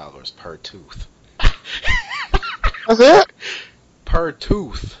 $2,000 per tooth. That's it. Per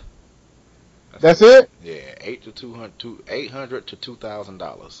tooth. That's it. Yeah, $800 to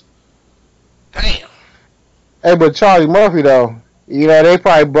 $2,000. Damn. Hey, but Charlie Murphy though, you know they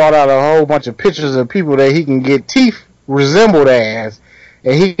probably brought out a whole bunch of pictures of people that he can get teeth resembled as.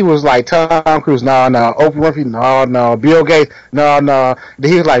 And he was like, Tom Cruise, no. Oprah Winfrey, no. Bill Gates, no.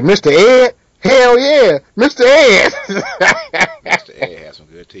 Then he was like, Mr. Ed? Hell yeah, Mr. Ed. Mr. Ed had some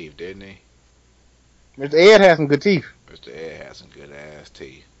good teeth, didn't he? Mr. Ed had some good teeth. Mr. Ed had some good ass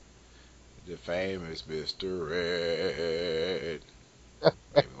teeth. The famous Mr. Ed.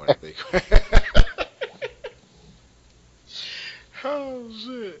 Maybe when I think. Oh,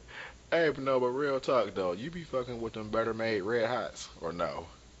 shit. Hey, but real talk, though. You be fucking with them Better Made Red Hots, or no?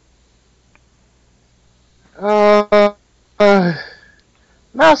 Uh, uh,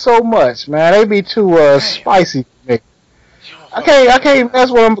 Not so much, man. They be too spicy for me. I can't mess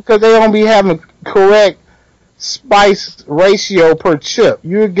with them because they don't be having correct spice ratio per chip.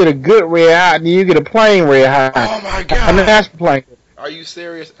 You get a good red hot, and you get a plain red hot. Oh my And that's god. plain. Are you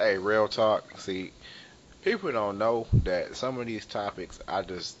serious? Hey, real talk. See, people don't know that some of these topics I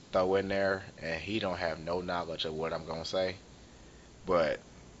just throw in there, and he don't have no knowledge of what I'm gonna say. But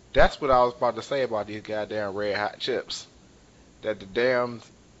that's what I was about to say about these goddamn red hot chips. That the damn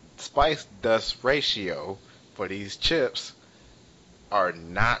spice dust ratio for these chips are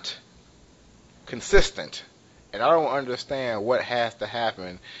not consistent. And I don't understand what has to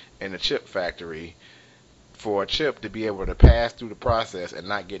happen in a chip factory for a chip to be able to pass through the process and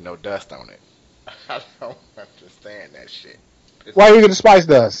not get no dust on it. I don't understand that shit. Why you get the spice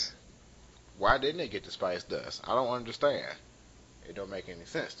dust? Why didn't it get the spice dust? I don't understand. It don't make any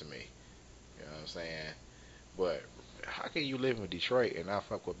sense to me. You know what I'm saying? But how can you live in Detroit and not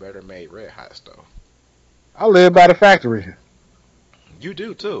fuck with Better Made Red Hot stuff? I live by the factory. You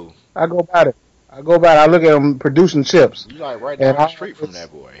do too. I go by it. I look at them producing chips, You like right and down the I street from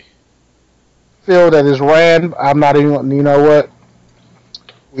that boy. feel that it's ran. I'm not even. You know what?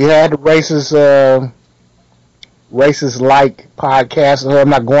 We had the racist like podcast, so I'm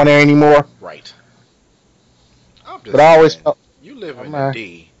not going there anymore. Right. I'm just But I always saying, felt. you live in I'm, the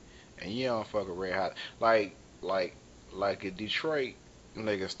D and you don't fuck with Red Hot. Like a Detroit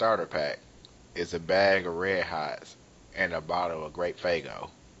nigga starter pack is a bag of Red Hots and a bottle of Grape Fago.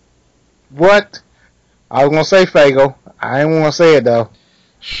 What? I was gonna say Fago. I ain't gonna say it though.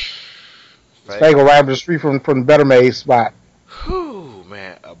 It's Fago right up the street from the Better Made spot. Whew,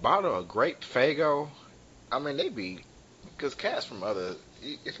 man, a bottle of Grape Fago. I mean, they be because cats from other.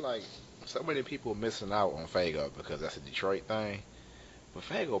 It's like so many people missing out on Fago because that's a Detroit thing. But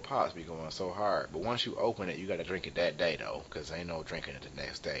Fago pops be going so hard. But once you open it, you got to drink it that day though, because ain't no drinking it the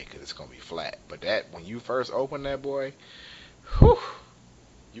next day because it's gonna be flat. But that when you first open that boy, whew,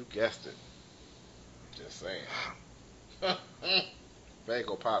 you guessed it. Just saying.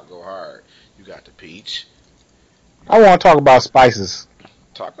 Fago pop go hard. You got the peach. I want to talk about spices.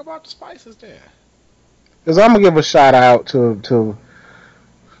 Talk about the spices then. Because I'm gonna give a shout out to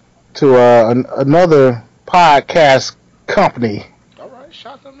another podcast company. All right,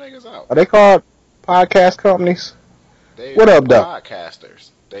 shout them niggas out. Are they called podcast companies? They What are up, though? podcasters.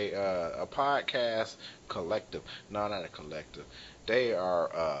 They a podcast collective. No, not a collective. They are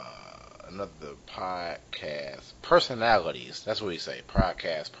another podcast personalities. That's what we say.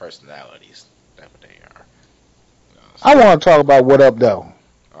 Podcast personalities. That's what they are. I want to talk about what up, though.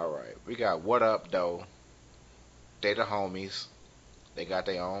 All right, we got what up though. They the homies. They got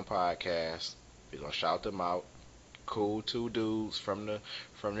their own podcast. We gonna shout them out. Cool two dudes from the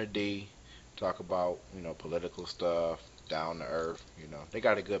D. Talk about political stuff, down to earth. They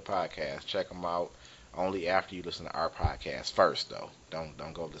got a good podcast. Check them out. Only after you listen to our podcast first, though. Don't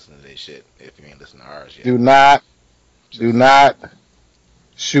go listen to this shit if you ain't listened to ours yet. Do not, do not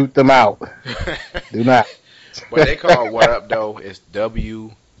shoot them out. Do not. What they call what up though is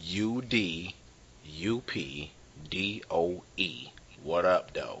WUDUPDOE. What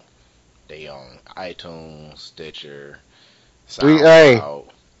up though? They on iTunes, Stitcher, Hey, SoundCloud,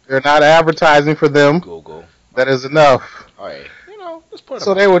 they're not advertising for them. Google. That is enough. Oh, hey, let's put them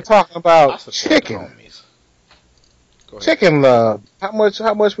So out they were there. talking I about support the chicken. homies. Go ahead. Chicken love. How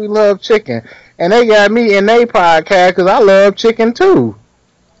much we love chicken. And they got me in their podcast because I love chicken too.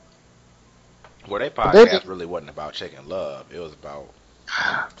 Well, their They podcast just, really wasn't about chicken love. It was about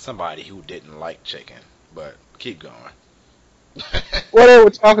somebody who didn't like chicken. But keep going. well, they were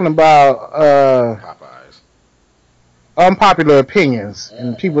talking about Popeyes. unpopular opinions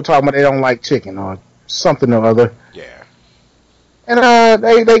and people talking about they don't like chicken or something or other. Yeah, And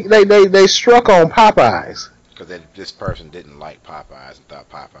they struck on Popeyes. because this person didn't like Popeyes and thought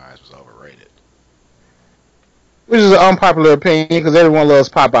Popeyes was overrated. Which is an unpopular opinion because everyone loves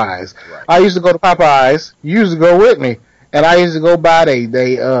Popeyes. Right. I used to go to Popeyes. You used to go with me. And I used to go buy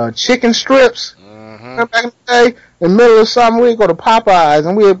they chicken strips. Mm-hmm. Back in the day, in the middle of summer, we'd go to Popeyes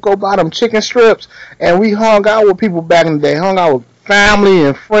and we'd go buy them chicken strips. And we hung out with people back in the day. Hung out with family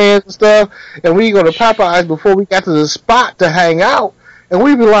and friends and stuff. And we'd go to Popeyes before we got to the spot to hang out. And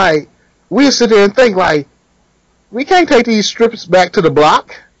we'd be like, we'd sit there and think like, we can't take these strips back to the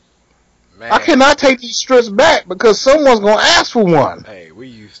block. Man, I cannot take these strips back because someone's gonna ask for one. hey, we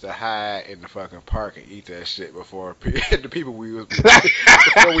used to hide in the fucking park and eat that shit before the people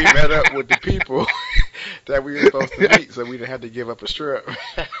before we met up with the people that we were supposed to meet, so we didn't have to give up a strip.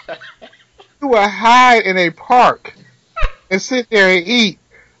 You would hide in a park and sit there and eat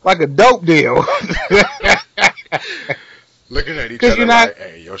like a dope deal. Looking at each 'Cause other you're not- like,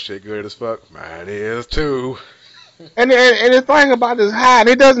 hey, your shit good as fuck. Mine is too. and the thing about this hide,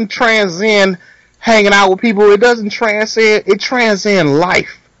 it doesn't transcend hanging out with people. It doesn't transcend. It transcends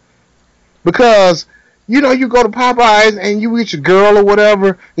life because you go to Popeyes and you with your girl or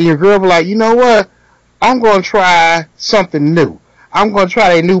whatever, and your girl be like, you know what? I'm gonna try something new. I'm gonna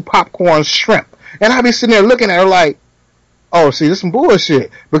try a new popcorn shrimp, and I be sitting there looking at her like, oh, see, this some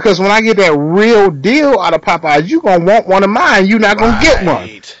bullshit. Because when I get that real deal out of Popeyes, you gonna want one of mine. You're not gonna get one.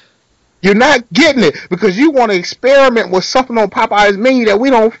 Right. You're not getting it because you want to experiment with something on Popeye's menu that we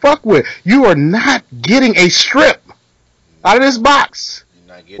don't fuck with. You are not getting a strip out of this box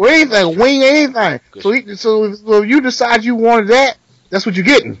You're not getting or anything, wing, anything. So if you decide you wanted that, that's what you're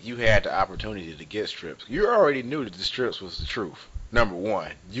getting. You had the opportunity to get strips. You already knew that the strips was the truth. Number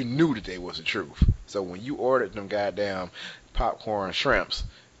one, you knew that they was the truth. So when you ordered them goddamn popcorn shrimps,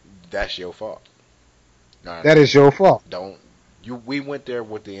 that's your fault. Now, That is your fault. don't we went there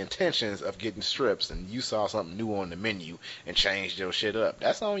with the intentions of getting strips, and you saw something new on the menu and changed your shit up.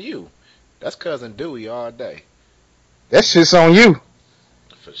 That's on you. That's cousin Dewey all day. That shit's on you.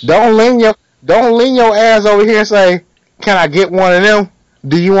 For sure. Don't lean your ass over here and say, "Can I get one of them?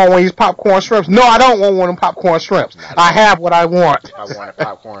 Do you want one of these popcorn shrimps?" No, I don't want one of them popcorn shrimps. I have what I want. I want a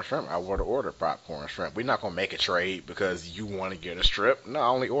popcorn shrimp. I would have ordered popcorn shrimp. We're not gonna make a trade because you want to get a strip. No, I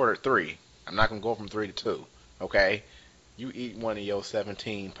only ordered 3. I'm not gonna go from 3 to 2. Okay, you eat one of your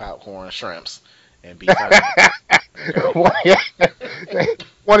 17 popcorn shrimps and be fine.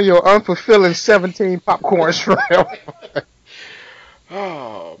 One of your unfulfilling 17 popcorn shrimp.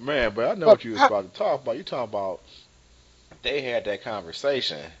 Oh man, but I know what you was about to talk about. You talking about they had that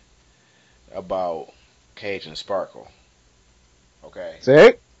conversation about Cajun Sparkle. Okay.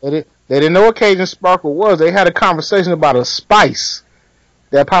 See? They didn't know what Cajun Sparkle was. They had a conversation about a spice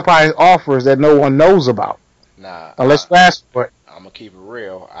that Popeye offers that no one knows about. Nah. Unless you ask for it. I'm gonna keep it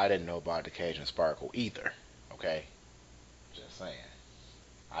real. I didn't know about the Cajun Sparkle either. Okay. Just saying.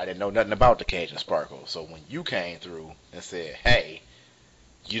 I didn't know nothing about the Cajun Sparkle. So when you came through and said, "Hey,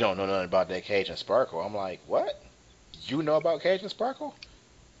 you don't know nothing about that Cajun Sparkle," I'm like, "What?" You know about Cajun Sparkle?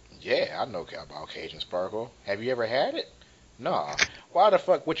 Yeah, I know about Cajun Sparkle. Have you ever had it? Nah. Why the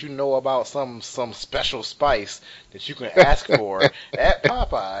fuck would you know about some special spice that you can ask for at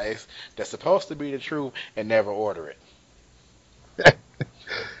Popeyes that's supposed to be the truth and never order it?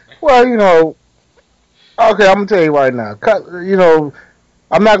 Well, okay, I'm gonna tell you right now.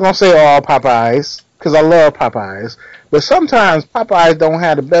 I'm not gonna say all Popeyes because I love Popeyes, but sometimes Popeyes don't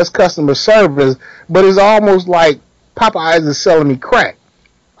have the best customer service. But it's almost like Popeyes is selling me crack.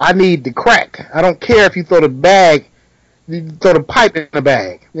 I need the crack. I don't care if you throw the pipe in the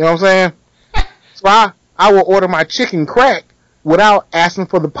bag. You know what I'm saying? So I will order my chicken crack without asking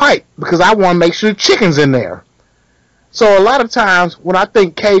for the pipe because I want to make sure the chicken's in there. So a lot of times when I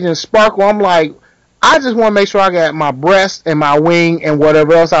think Cajun Sparkle, I'm like, I just want to make sure I got my breast and my wing and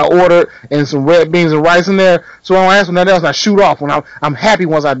whatever else I ordered and some red beans and rice in there. So I don't ask for nothing else and I shoot off when I'm happy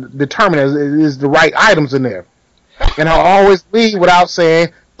once I determine it is the right items in there. And I always leave without saying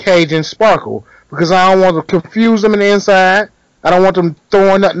Cajun Sparkle because I don't want to confuse them in the inside. I don't want them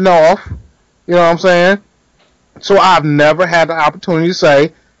throwing nothing off. You know what I'm saying? So I've never had the opportunity to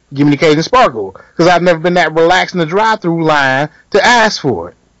say, give me the Cajun Sparkle because I've never been that relaxed in the drive-through line to ask for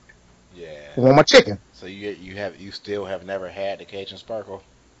it. Yeah. I want my chicken. So you still have never had the Cajun Sparkle?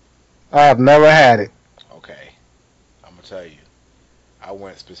 I have never had it. Okay. I'm gonna tell you. I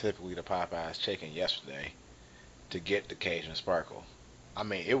went specifically to Popeye's Chicken yesterday to get the Cajun Sparkle. I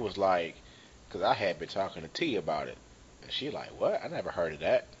mean, it was like, cause I had been talking to T about it, and she like, what? I never heard of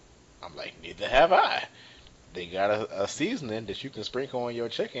that. I'm like, neither have I. They got a seasoning that you can sprinkle on your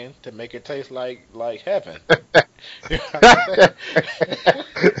chicken to make it taste like heaven.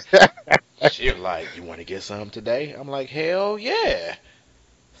 She was like, you want to get some today? I'm like, hell yeah.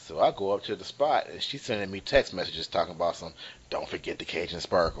 So I go up to the spot and she's sending me text messages talking about some, don't forget the Cajun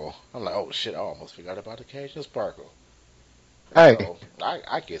Sparkle. I'm like, oh shit, I almost forgot about the Cajun Sparkle. Hey, So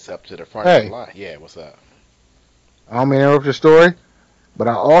I gets up to the front of the hey, line. Yeah, what's up? I don't mean to interrupt your story, but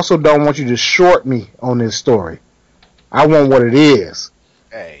I also don't want you to short me on this story. I want what it is.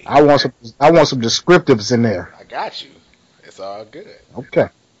 Hey, I want some descriptives in there. I got you. It's all good. Okay.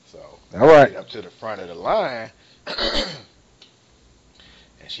 So All I right. get up to the front of the line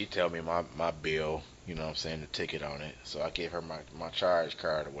and she tell me my bill, you know what I'm saying, the ticket on it. So I gave her my charge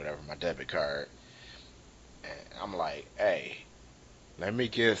card or whatever, my debit card. And I'm like, hey, let me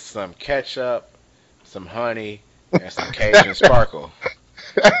get some ketchup, some honey, and some Cajun Sparkle.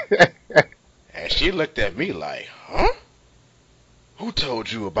 And she looked at me like, huh? Who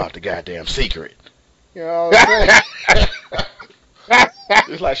told you about the goddamn secret? You know what I'm saying?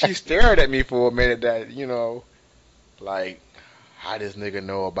 It's like she stared at me for a minute that, like, how this nigga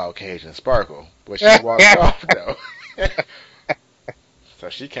know about Cajun Sparkle? But she walked off though. So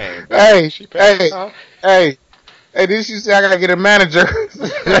she came back. hey, She paid, hey, huh? hey, hey! Did you say I gotta get a manager?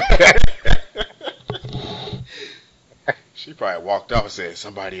 She probably walked off and said,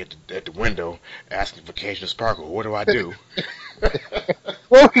 somebody at the window asking for Cajun Sparkle. What do I do?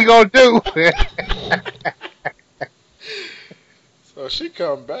 What we gonna do? So she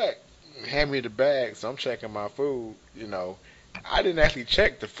come back, hand me the bag. So I'm checking my food. I didn't actually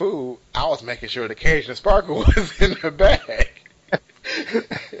check the food. I was making sure the Cajun Sparkle was in the bag.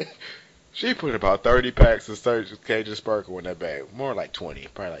 She put about 30 packs of Cajun Sparkle in that bag. More like 20.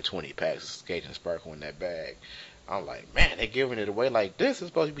 Probably like 20 packs of Cajun Sparkle in that bag. I'm like, man, they giving it away like this. It's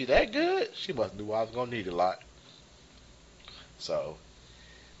supposed to be that good? She must knew I was going to need a lot. So,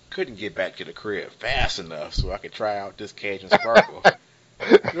 couldn't get back to the crib fast enough so I could try out this Cajun Sparkle.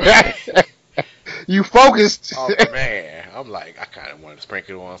 You focused. Oh, man. I'm like, I kind of want to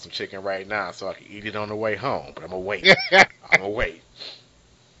sprinkle it on some chicken right now so I can eat it on the way home. But I'm going to wait. I'm going to wait.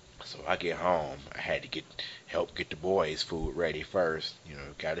 So I get home. I had to help get the boys' food ready first.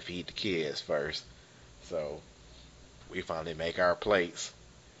 Got to feed the kids first. So we finally make our plates.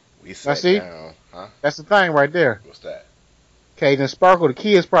 We Now sat see, down. Huh? that's the thing right there. What's that? Cajun Sparkle, the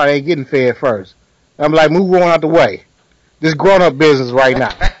kids probably ain't getting fed first. I'm like, move on out the way. This grown up business right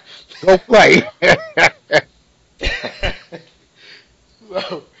now. Go play.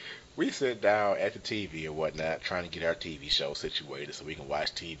 So we sit down at the TV and whatnot, trying to get our TV show situated so we can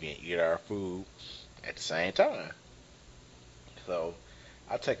watch TV and eat our food at the same time. So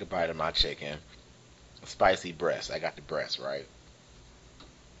I take a bite of my chicken, spicy breast. I got the breast, right?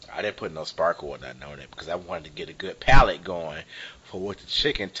 I didn't put no sparkle or nothing on it because I wanted to get a good palate going for what the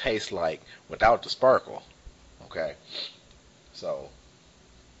chicken tastes like without the sparkle. Okay? So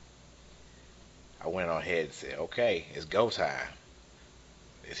I went on ahead and said, okay, it's go time.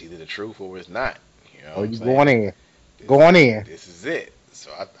 It's either the truth or it's not. You know what Oh, I'm you saying? going in. This, Going in. this is it. So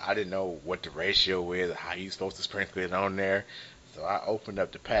I didn't know what the ratio is, or how you supposed to sprinkle it on there. So I opened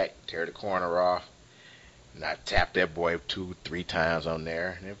up the pack, tear the corner off, and I tapped that boy 2, 3 times on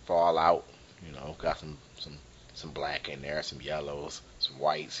there, and it fall out. Got some black in there, some yellows, some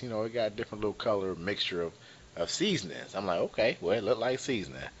whites. It got a different little color mixture of seasonings. I'm like, okay, well, it looked like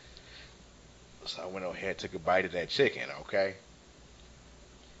seasoning. So I went over here and took a bite of that chicken, okay?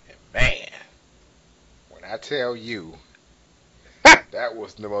 And man, when I tell you that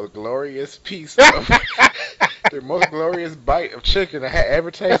was the most glorious piece of the most glorious bite of chicken I had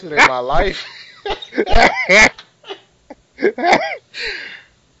ever tasted in my life.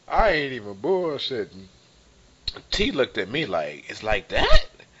 I ain't even bullshitting. T looked at me like, it's like that?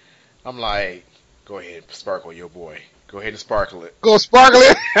 I'm like, go ahead, sparkle your boy. Go ahead and sparkle it. Go sparkle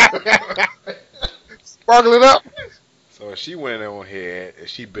it. Sparkle it up. So she went on ahead and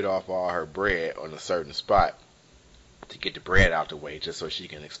she bit off all her bread on a certain spot to get the bread out the way just so she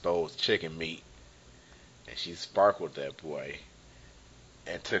can expose the chicken meat. And she sparkled that boy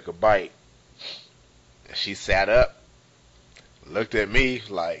and took a bite. And she sat up, looked at me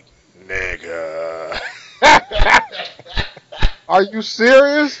like, nigga. Are you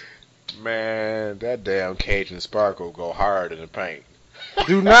serious? Man, that damn Cajun sparkle go hard in the paint.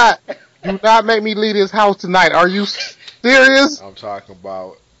 Do not make me leave this house tonight. Are you serious? I'm talking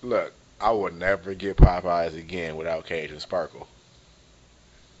about, look, I would never get Popeyes again without Cajun sparkle.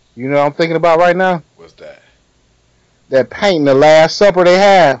 You know what I'm thinking about right now? What's that? That paint in the Last Supper they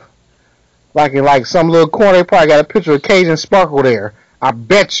have. Like in like some little corner, they probably got a picture of Cajun sparkle there. I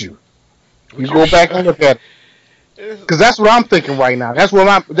bet you. You go back and look at it. Because that's what I'm thinking right now. That's where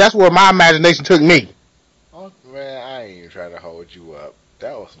my imagination took me. Oh, man, I ain't even trying to hold you up.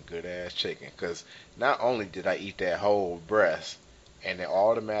 That was some good ass chicken. Because not only did I eat that whole breast, and then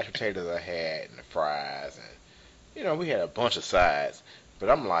all the mashed potatoes I had, and the fries, and we had a bunch of sides. But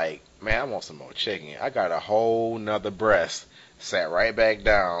I'm like, man, I want some more chicken. I got a whole nother breast, sat right back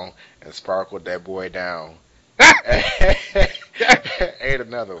down, and sparkled that boy down. Ate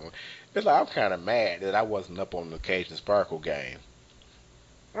another one. It's like I'm kind of mad that I wasn't up on the Cajun Sparkle game.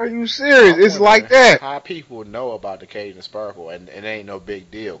 Are you serious? It's like that. How people know about the Cajun Sparkle, and it ain't no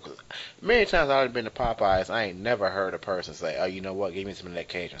big deal. Cause many times I've been to Popeyes, I ain't never heard a person say, "Oh, you know what? Give me some of that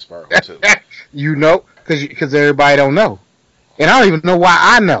Cajun Sparkle too." Because everybody don't know, and I don't even know why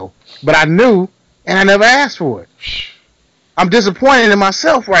I know, but I knew, and I never asked for it. I'm disappointed in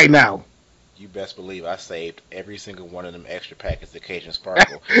myself right now. You best believe I saved every single one of them extra packets of Cajun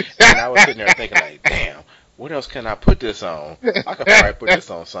Sparkle. And I was sitting there thinking like, damn, what else can I put this on? I could probably put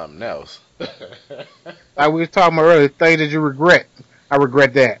this on something else. Like we were talking about earlier, things that you regret. I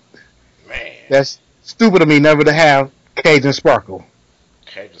regret that. Man. That's stupid of me never to have Cajun Sparkle.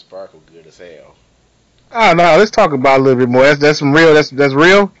 Cajun Sparkle good as hell. Oh no, let's talk about it a little bit more. That's some real. That's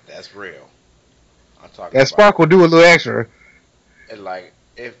real. That's real. I'm talking. That Sparkle do a little extra. And like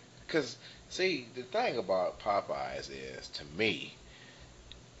because see, the thing about Popeyes is, to me,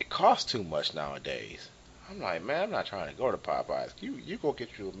 it costs too much nowadays. I'm like, man, I'm not trying to go to Popeyes. You go get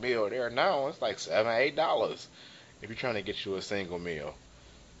you a meal there now. It's like $7, $8 if you're trying to get you a single meal.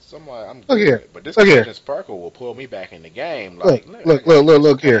 So I'm good. Look here. But this Look Cajun here. Sparkle will pull me back in the game. Like,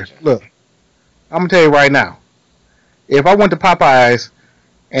 look here. Look, I'm gonna tell you right now. If I went to Popeyes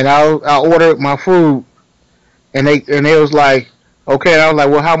and I ordered my food and they was like, okay, and I was like,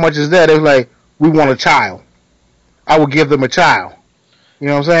 well, how much is that? They was like, we want a child. I would give them a child. You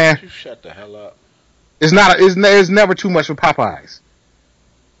know what I'm saying? You shut the hell up. It's never too much for Popeyes.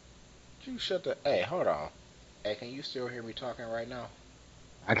 You shut the. Hey, hold on. Hey, can you still hear me talking right now?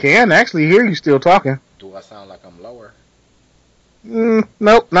 I can actually hear you still talking. Do I sound like I'm lower?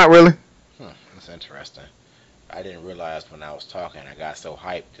 Nope, not really. That's interesting. I didn't realize when I was talking, I got so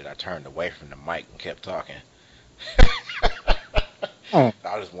hyped that I turned away from the mic and kept talking.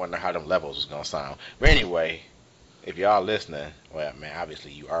 I just wondering how them levels was gonna sound. But anyway, if y'all listening, well, man,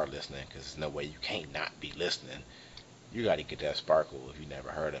 obviously you are listening, because there's no way you can't not be listening. You got to get that Sparkle if you never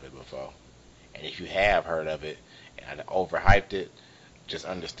heard of it before. And if you have heard of it and I overhyped it, just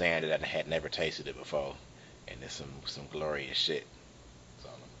understand that I had never tasted it before, and it's some glorious shit.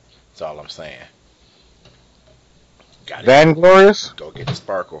 That's all I'm saying. Got it. That and glorious. Go get the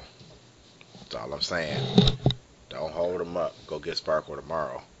Sparkle. That's all I'm saying. Don't hold them up. Go get Sparkle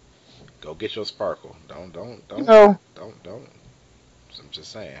tomorrow. Go get your Sparkle. Don't. No. Don't. I'm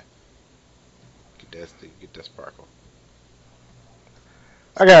just saying. Get that Sparkle.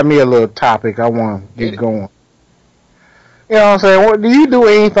 I got me a little topic I want to get going. You know what I'm saying? What, do you do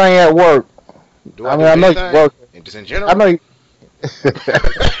anything at work? Do I know you work. Just in general? I know you.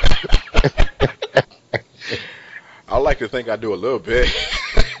 I like to think I do a little bit.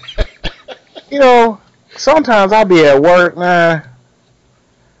 You know, sometimes I'll be at work, man,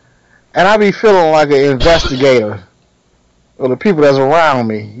 and I be feeling like an investigator of the people that's around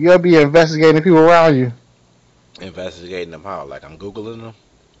me. You ever be investigating the people around you? Investigating them how? Like I'm googling them.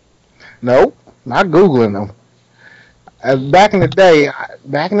 Nope, not googling them. Back in the day,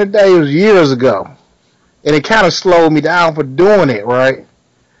 it was years ago, and it kind of slowed me down for doing it. Right,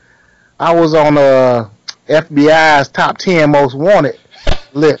 I was on FBI's top 10 most wanted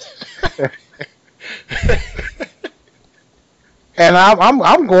list, and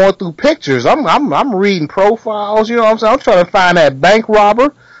I'm going through pictures. I'm reading profiles. You know what I'm saying? I'm trying to find that bank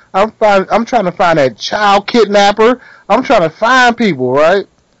robber. I'm trying to find that child kidnapper. I'm trying to find people, right?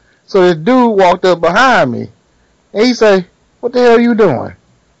 So this dude walked up behind me, and he said, "What the hell are you doing?"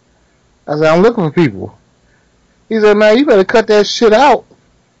 I said, "I'm looking for people." He said, "Man, you better cut that shit out."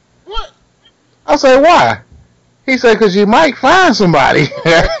 What? I said, "Why?" He said, "Because you might find somebody."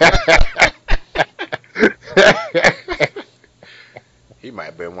 He might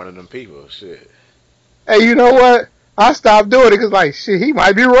have been one of them people. Shit. Hey, you know what? I stopped doing it because, like, shit, he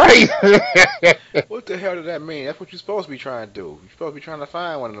might be right. What the hell does that mean? That's what you're supposed to be trying to do. You're supposed to be trying to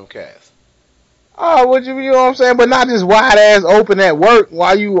find one of them cats. Oh, you know what I'm saying? But not just wide ass open at work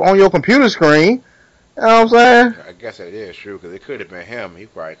while you on your computer screen. You know what I'm saying? I guess that is true because it could have been him. He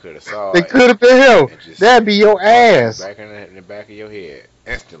probably could have saw It it could have been him. and just That'd be your punched you ass. back in the back of your head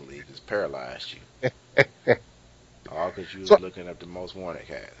instantly, just paralyzed you. All because you was So looking up the most wanted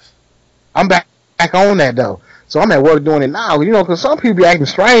cats. I'm back on that though. So I'm at work doing it now. You know, because some people be acting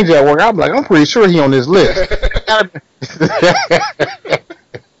strange at work. I'm like, I'm pretty sure he on this list.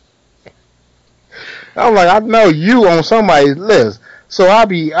 I'm like, I know you on somebody's list. So I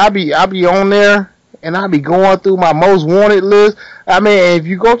be on there, and I be going through my most wanted list. I mean, if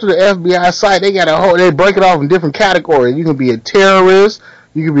you go to the FBI site, they got they break it off in different categories. You can be a terrorist,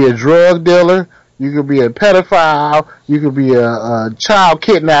 you can be a drug dealer, you can be a pedophile, you can be a child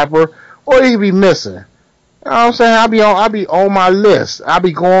kidnapper, or you can be missing. You know what I'm saying? I be on my list. I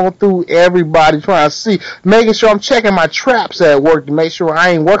be going through everybody trying to see, making sure I'm checking my traps at work to make sure I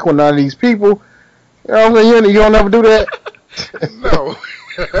ain't working with none of these people. You know what I'm saying? You don't ever do that? No.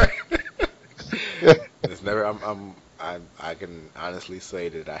 It's never. I can honestly say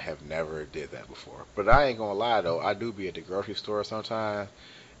that I have never did that before. But I ain't gonna lie though. I do be at the grocery store sometimes,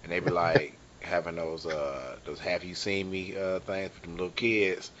 and they be like having those have you seen me things for them little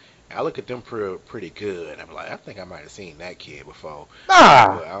kids. And I look at them pretty good. I'm like, I think I might have seen that kid before,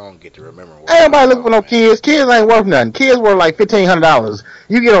 Nah. but I don't get to remember what Ain't it nobody looking for was, no man. kids. Kids ain't worth nothing. Kids worth like $1,500.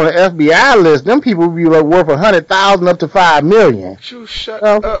 You get on the FBI list, them people be like worth 100,000 up to 5 million. You shut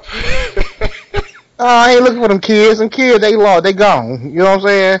Uh, up. I ain't looking for them kids. Them kids, they lost, they gone. You know what I'm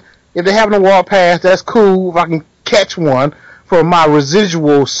saying? If they happen to walk past, that's cool. If I can catch one for my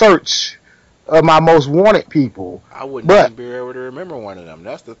residual search of my most wanted people. I wouldn't But even be able to remember one of them.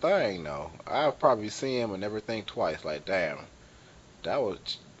 That's the thing, though. I'll probably see him and never think twice. Like, damn, that was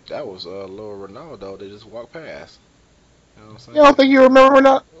that was little Ronaldo that just walked past. You know what I'm you saying? don't think you remember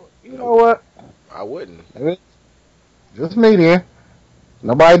not? You know Nope, what? I wouldn't. Just me then.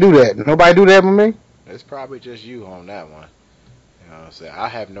 Nobody do that. Nobody do that with me. It's probably just you on that one. You know what I'm saying? I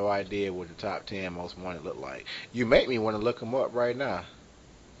have no idea what the top 10 most wanted look like. You make me want to look them up right now.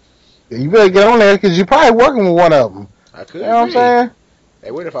 You better get on there because you're probably working with one of them. I You know could what I'm be. saying?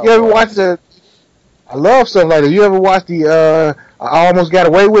 Hey, what if I You ever watch was? the? I love stuff like that. You ever watch the? I almost got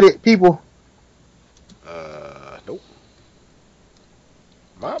away with it. People. Nope.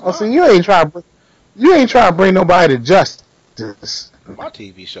 My Oh, my see, you ain't trying to bring nobody to justice. my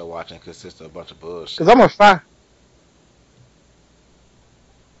TV show watching consists of a bunch of Cause bullshit. I'm a fine.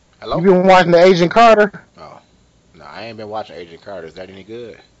 You Hello? been watching the Agent Carter? Oh, no, I ain't been watching Agent Carter. Is that any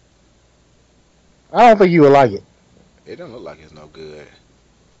good? I don't think you would like it. It don't look like it's no good.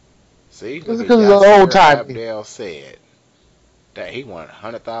 See, Just look at because it's old Yasser time. Abdel said that he wanted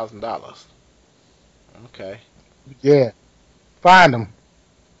 $100,000. Okay, Yeah, find them.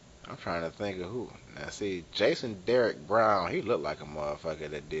 I'm trying to think of who. Now, see, Jason Derek Brown, he looked like a motherfucker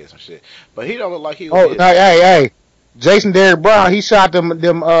that did some shit, but he don't look like he would Oh, be. hey. Jason Derek Brown, he shot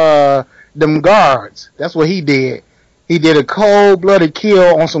them guards. That's what he did. He did a cold blooded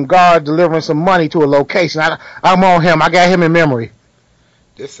kill on some guards delivering some money to a location. I'm on him. I got him in memory.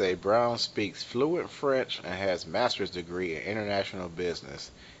 This say Brown speaks fluent French and has master's degree in international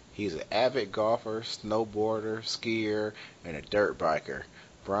business. He's an avid golfer, snowboarder, skier, and a dirt biker.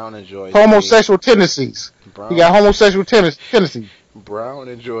 Brown enjoys being Homosexual tendencies. He Brown got homosexual tendencies. Brown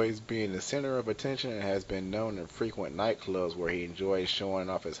enjoys being the center of attention and has been known to frequent nightclubs where he enjoys showing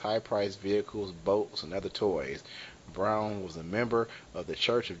off his high-priced vehicles, boats, and other toys. Brown was a member of the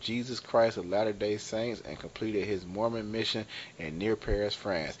Church of Jesus Christ of Latter-day Saints and completed his Mormon mission in near Paris,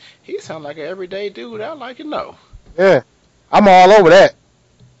 France. He sounds like an everyday dude. I like to know. Yeah, I'm all over that.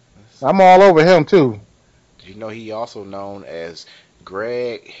 I'm all over him too. Did you know he also known as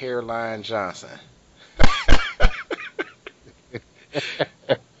Greg Hairline Johnson?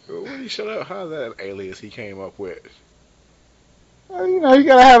 When he shut up, how's that alias he came up with? Well, you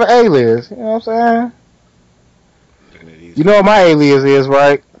gotta have an alias. You know what I'm saying? Looking at these You know what my alias is,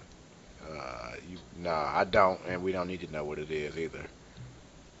 right? Nah, I don't, and we don't need to know what it is either.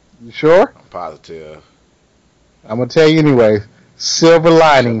 You sure? I'm positive. I'm gonna tell you anyway. Silver Shut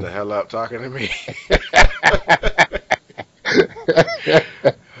lining. the hell up talking to me.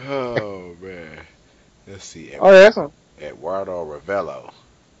 Oh man. Let's see. Oh, yeah, that's Eduardo Ravello,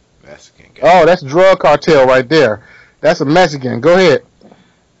 Mexican guy. oh, that's drug cartel right there. That's a Mexican. Go ahead.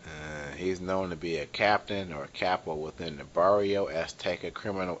 He's known to be a captain or a capo within the Barrio Azteca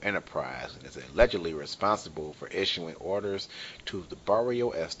criminal enterprise and is allegedly responsible for issuing orders to the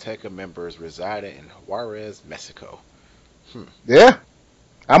Barrio Azteca members residing in Juarez, Mexico. Yeah,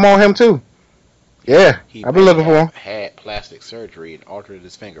 I'm on him too. Yeah, He I've been may looking for have him. had plastic surgery and altered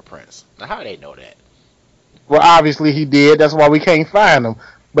his fingerprints. Now, how do they know that? Well, obviously he did. That's why we can't find him.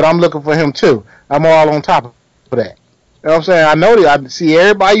 But I'm looking for him too. I'm all on top of that. You know what I'm saying? I know that. I see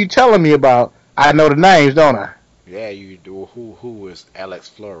everybody you telling me about. I know the names, don't I? Yeah, you do. Who is Alex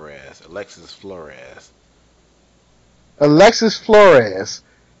Flores? Alexis Flores. Alexis Flores.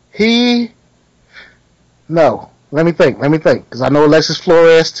 He. No. Let me think. Because I know Alexis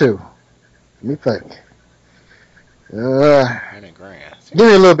Flores too. Let me think. 100 grand. Give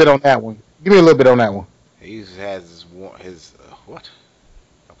me a little bit on that one. He has his what?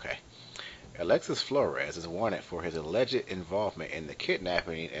 Okay. Alexis Flores is wanted for his alleged involvement in the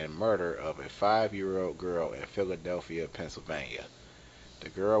kidnapping and murder of a 5-year-old girl in Philadelphia, Pennsylvania. The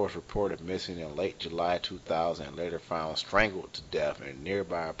girl was reported missing in late July 2000 and later found strangled to death in a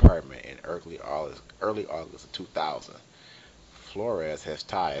nearby apartment in early August of 2000. Flores has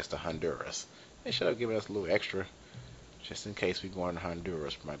ties to Honduras. They should have given us a little extra, just in case we go into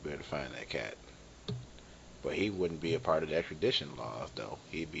Honduras, we might be able to find that cat. But he wouldn't be a part of the extradition laws, though.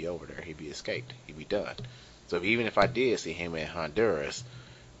 He'd be over there. He'd be escaped. He'd be done. So even if I did see him in Honduras,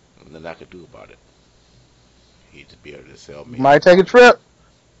 nothing I could do about it. He'd just be able to sell me. You might take a trip.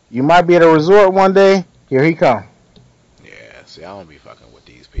 You might be at a resort one day. Here he come. Yeah, see, I don't be fucking with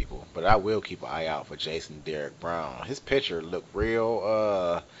these people. But I will keep an eye out for Jason Derek Brown. His picture looked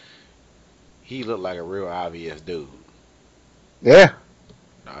real, he looked like a real obvious dude. Yeah.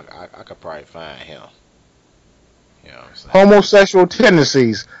 I could probably find him. You know what I'm saying? Homosexual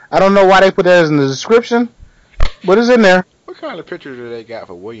tendencies. I don't know why they put that in the description, but it's in there. What kind of picture do they got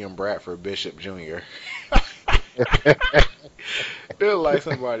for William Bradford Bishop Jr.? It looked like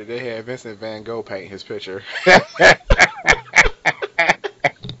somebody they had Vincent Van Gogh paint his picture.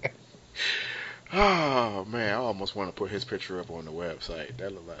 Oh man, I almost want to put his picture up on the website.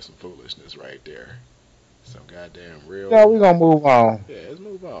 That looked like some foolishness right there. Some goddamn real. No, we're gonna move on. Yeah, let's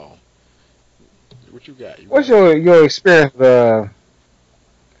move on. What you got? What's your experience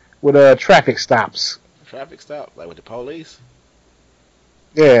with traffic stops? Traffic stop? Like with the police?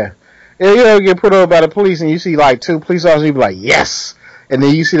 Yeah. Yeah, you ever get put over by the police and you see like 2 police officers, you be like, yes. And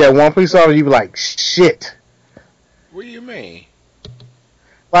then you see that 1 police officer, you be like, shit. What do you mean?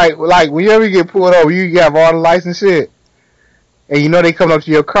 Like when you ever get pulled over, you have all the lights and shit. And you know they come up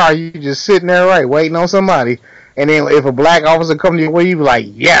to your car, you just sitting there, right, waiting on somebody. And then if a black officer comes to your way, you be like,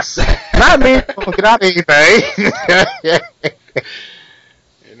 yes. Not me. Don't get out of anything.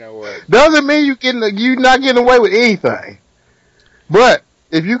 You know what? Doesn't mean you not getting away with anything. But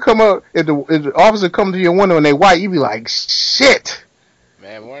if you come up, if the officer comes to your window and they white, you be like, shit.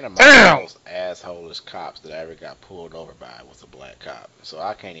 Man, one of my most assholish cops that I ever got pulled over by was a black cop. So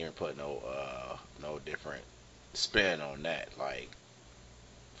I can't even put no different spin on that. Like,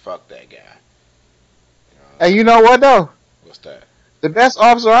 fuck that guy. And you know what though? What's that? The best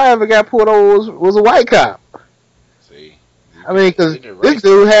officer I ever got pulled over was a white cop. See? I mean, because this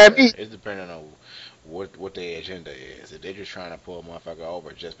dude had me. It's depending on what their agenda is. If they're just trying to pull a motherfucker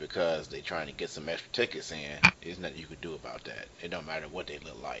over just because they're trying to get some extra tickets in, there's nothing you could do about that. It don't matter what they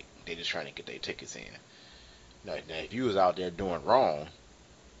look like. They're just trying to get their tickets in. Now if you was out there doing wrong,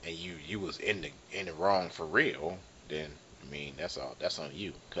 and you was in the wrong for real, then I mean that's on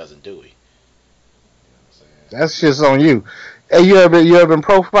you, cousin Dewey. You know what I'm saying? That's just on you. Hey, you ever been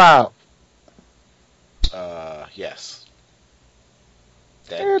profiled? Yes.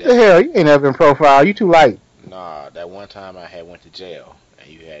 What the hell? You ain't never been profiled. You too light. Nah, that one time I had went to jail and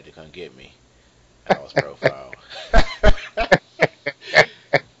you had to come get me. I was profiled. Oh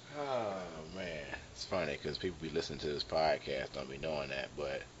man, it's funny because people be listening to this podcast don't be knowing that,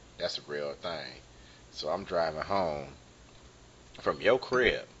 but that's a real thing. So I'm driving home from your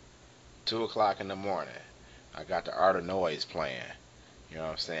crib, 2 o'clock in the morning. I got the art of noise playing. You know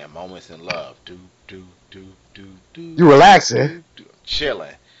what I'm saying? Moments in love. Do do do do do You do relaxing. do.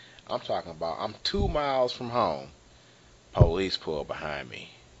 Chilling. I'm talking about. I'm 2 miles from home. Police pulled behind me.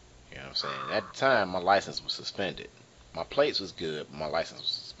 You know what I'm saying? At the time, my license was suspended. My plates was good, but my license was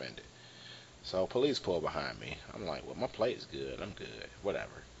suspended. So police pulled behind me. I'm like, well, my plate's good. I'm good.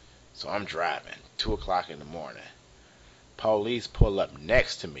 Whatever. So I'm driving. 2 o'clock in the morning. Police pull up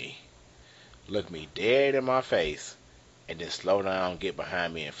next to me, look me dead in my face, and then slow down, get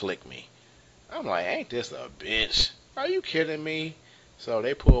behind me, and flick me. I'm like, ain't this a bitch? Are you kidding me? So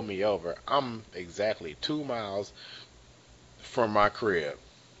they pulled me over. I'm exactly 2 miles from my crib.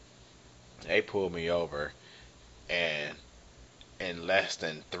 They pulled me over, and in less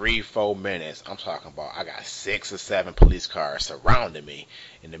than 3, 4 minutes, I'm talking about I got 6 or 7 police cars surrounding me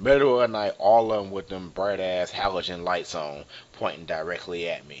in the middle of the night, all of them with them bright ass halogen lights on, pointing directly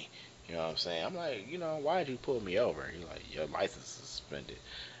at me. You know what I'm saying? I'm like, why did you pull me over? He's like, your license is suspended.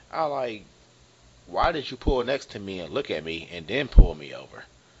 I like, why did you pull next to me and look at me and then pull me over?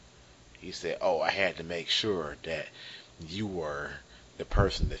 He said, oh, I had to make sure that you were the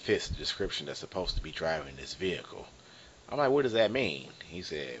person that fits the description that's supposed to be driving this vehicle. I'm like, what does that mean? He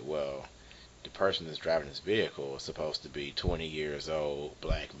said, well, the person that's driving this vehicle is supposed to be 20 years old,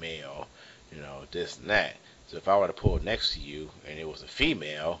 black male, this and that. So if I were to pull next to you and it was a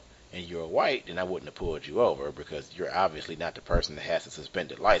female and you're white, then I wouldn't have pulled you over because you're obviously not the person that has a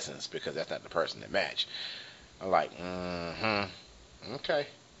suspended license because that's not the person that match. I'm like, okay,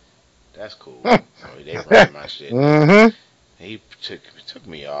 that's cool. So they ran my shit. Mm-hmm. He took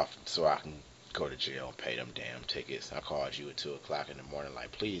me off so I can go to jail and pay them damn tickets. I called you at 2 o'clock in the morning,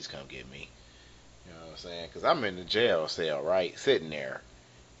 like, please come get me. You know what I'm saying? Because I'm in the jail cell, right, sitting there,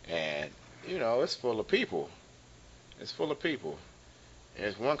 and it's full of people. It's full of people. And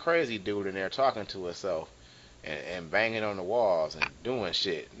there's one crazy dude in there talking to himself and banging on the walls and doing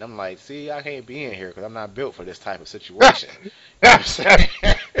shit. And I'm like, see, I can't be in here because I'm not built for this type of situation. You know what I'm saying?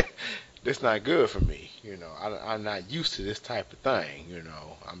 This not good for me. I'm not used to this type of thing.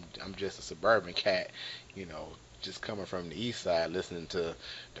 I'm just a suburban cat. You know, just coming from the east side, listening to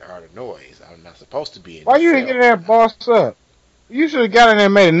the art of noise. I'm not supposed to be in Why this you didn't get cell in there right and now. boss up? You should have got in there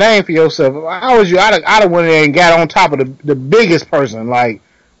and made a name for yourself. If I was you, I'd have went in there and got on top of the biggest person. Like,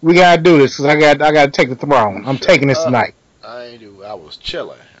 we gotta do this because I gotta take the throne. I'm Shut taking this up. tonight. I ain't do. I was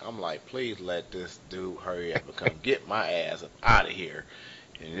chilling. I'm like, please let this dude hurry up and come get my ass up out of here.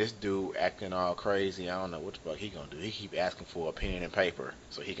 And this dude acting all crazy. I don't know what the fuck he gonna do. He keep asking for a pen and paper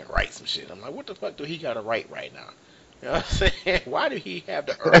so he can write some shit. I'm like, what the fuck do he gotta write right now? You know what I'm saying? Why do he have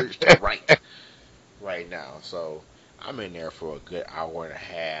the urge to write right now? So I'm in there for a good hour and a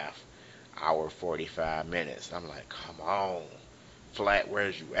half, hour 45 minutes. I'm like, come on, flat,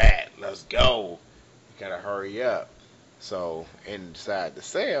 where's you at? Let's go. You gotta hurry up. So inside the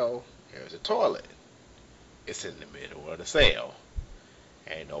cell, there's a toilet. It's in the middle of the cell.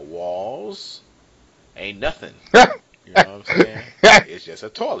 Ain't no walls, ain't nothing. You know what I'm saying? It's just a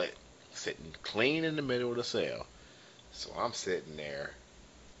toilet sitting clean in the middle of the cell. So I'm sitting there,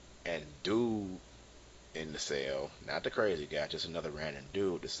 and dude in the cell, not the crazy guy, just another random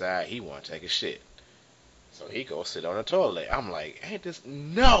dude, decide he want to take a shit. So he goes sit on the toilet. I'm like, ain't this?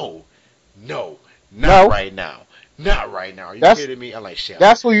 No, no, not No, right now, not right now. Are you that's kidding me? I'm like, shit.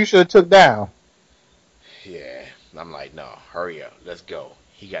 that's who you should have took down. Yeah. I'm like, no, hurry up, let's go.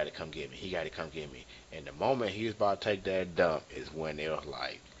 He got to come get me. He got to come get me. And the moment he was about to take that dump is when it was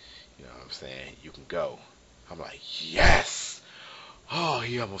like, you know what I'm saying? You can go. I'm like, yes. Oh,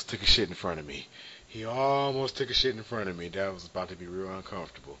 he almost took a shit in front of me. He almost took a shit in front of me. That was about to be real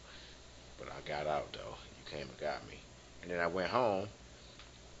uncomfortable. But I got out though. You came and got me. And then I went home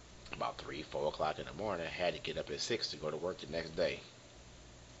about 3, 4 o'clock in the morning. I had to get up at 6 to go to work the next day.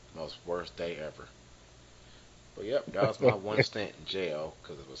 Most worst day ever. But yep, that was my one stint in jail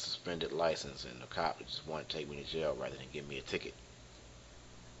because it was a suspended license, and the cop just wanted to take me to jail rather than give me a ticket.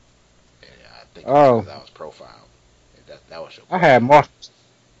 And I think it was Oh, because I was profiled. And that was your I had question.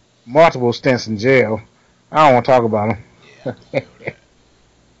 multiple stints in jail. I don't want to talk about Yeah, I can them. feel that.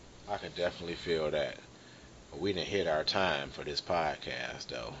 I can definitely feel that. But we didn't hit our time for this podcast,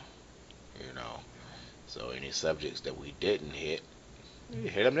 though. You know. So any subjects that we didn't hit, we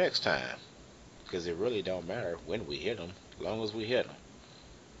hit them next time. Because it really don't matter when we hit them, as long as we hit them.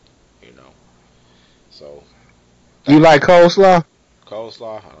 You know. So You thank like you. coleslaw?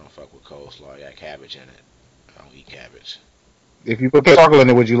 Coleslaw? I don't fuck with coleslaw. I got cabbage in it. I don't eat cabbage. If you put sparkle in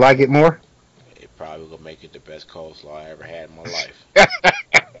it, would you like it more? It probably will make it the best coleslaw I ever had in my life.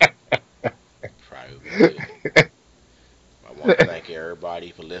 Probably would. I want to thank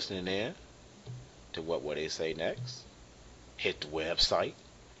everybody for listening in to What Will They Say Next. Hit the website,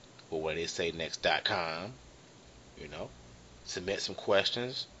 whatwilltheysaynext.com. You know, submit some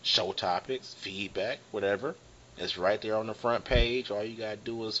questions, show topics, feedback, whatever. It's right there on the front page. All you gotta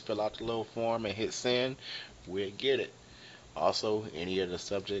do is fill out the little form and hit send. We'll get it. Also, any of the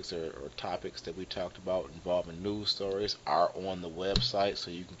subjects or topics that we talked about involving news stories are on the website, so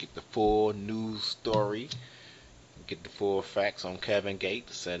you can get the full news story, get the full facts on Kevin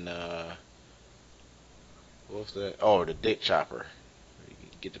Gates and what was that? Oh, the Dick Chopper. You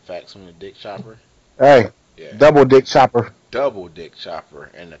can get the facts on the Dick Chopper. Hey, Yeah, double dick chopper. double Dick Chopper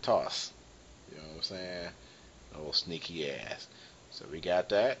and the toss. You know what I'm saying? Oh, sneaky ass. So we got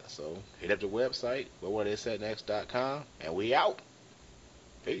that. So hit up the website, whatwilltheysaynext.com, and we out.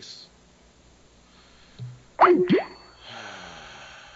 Peace.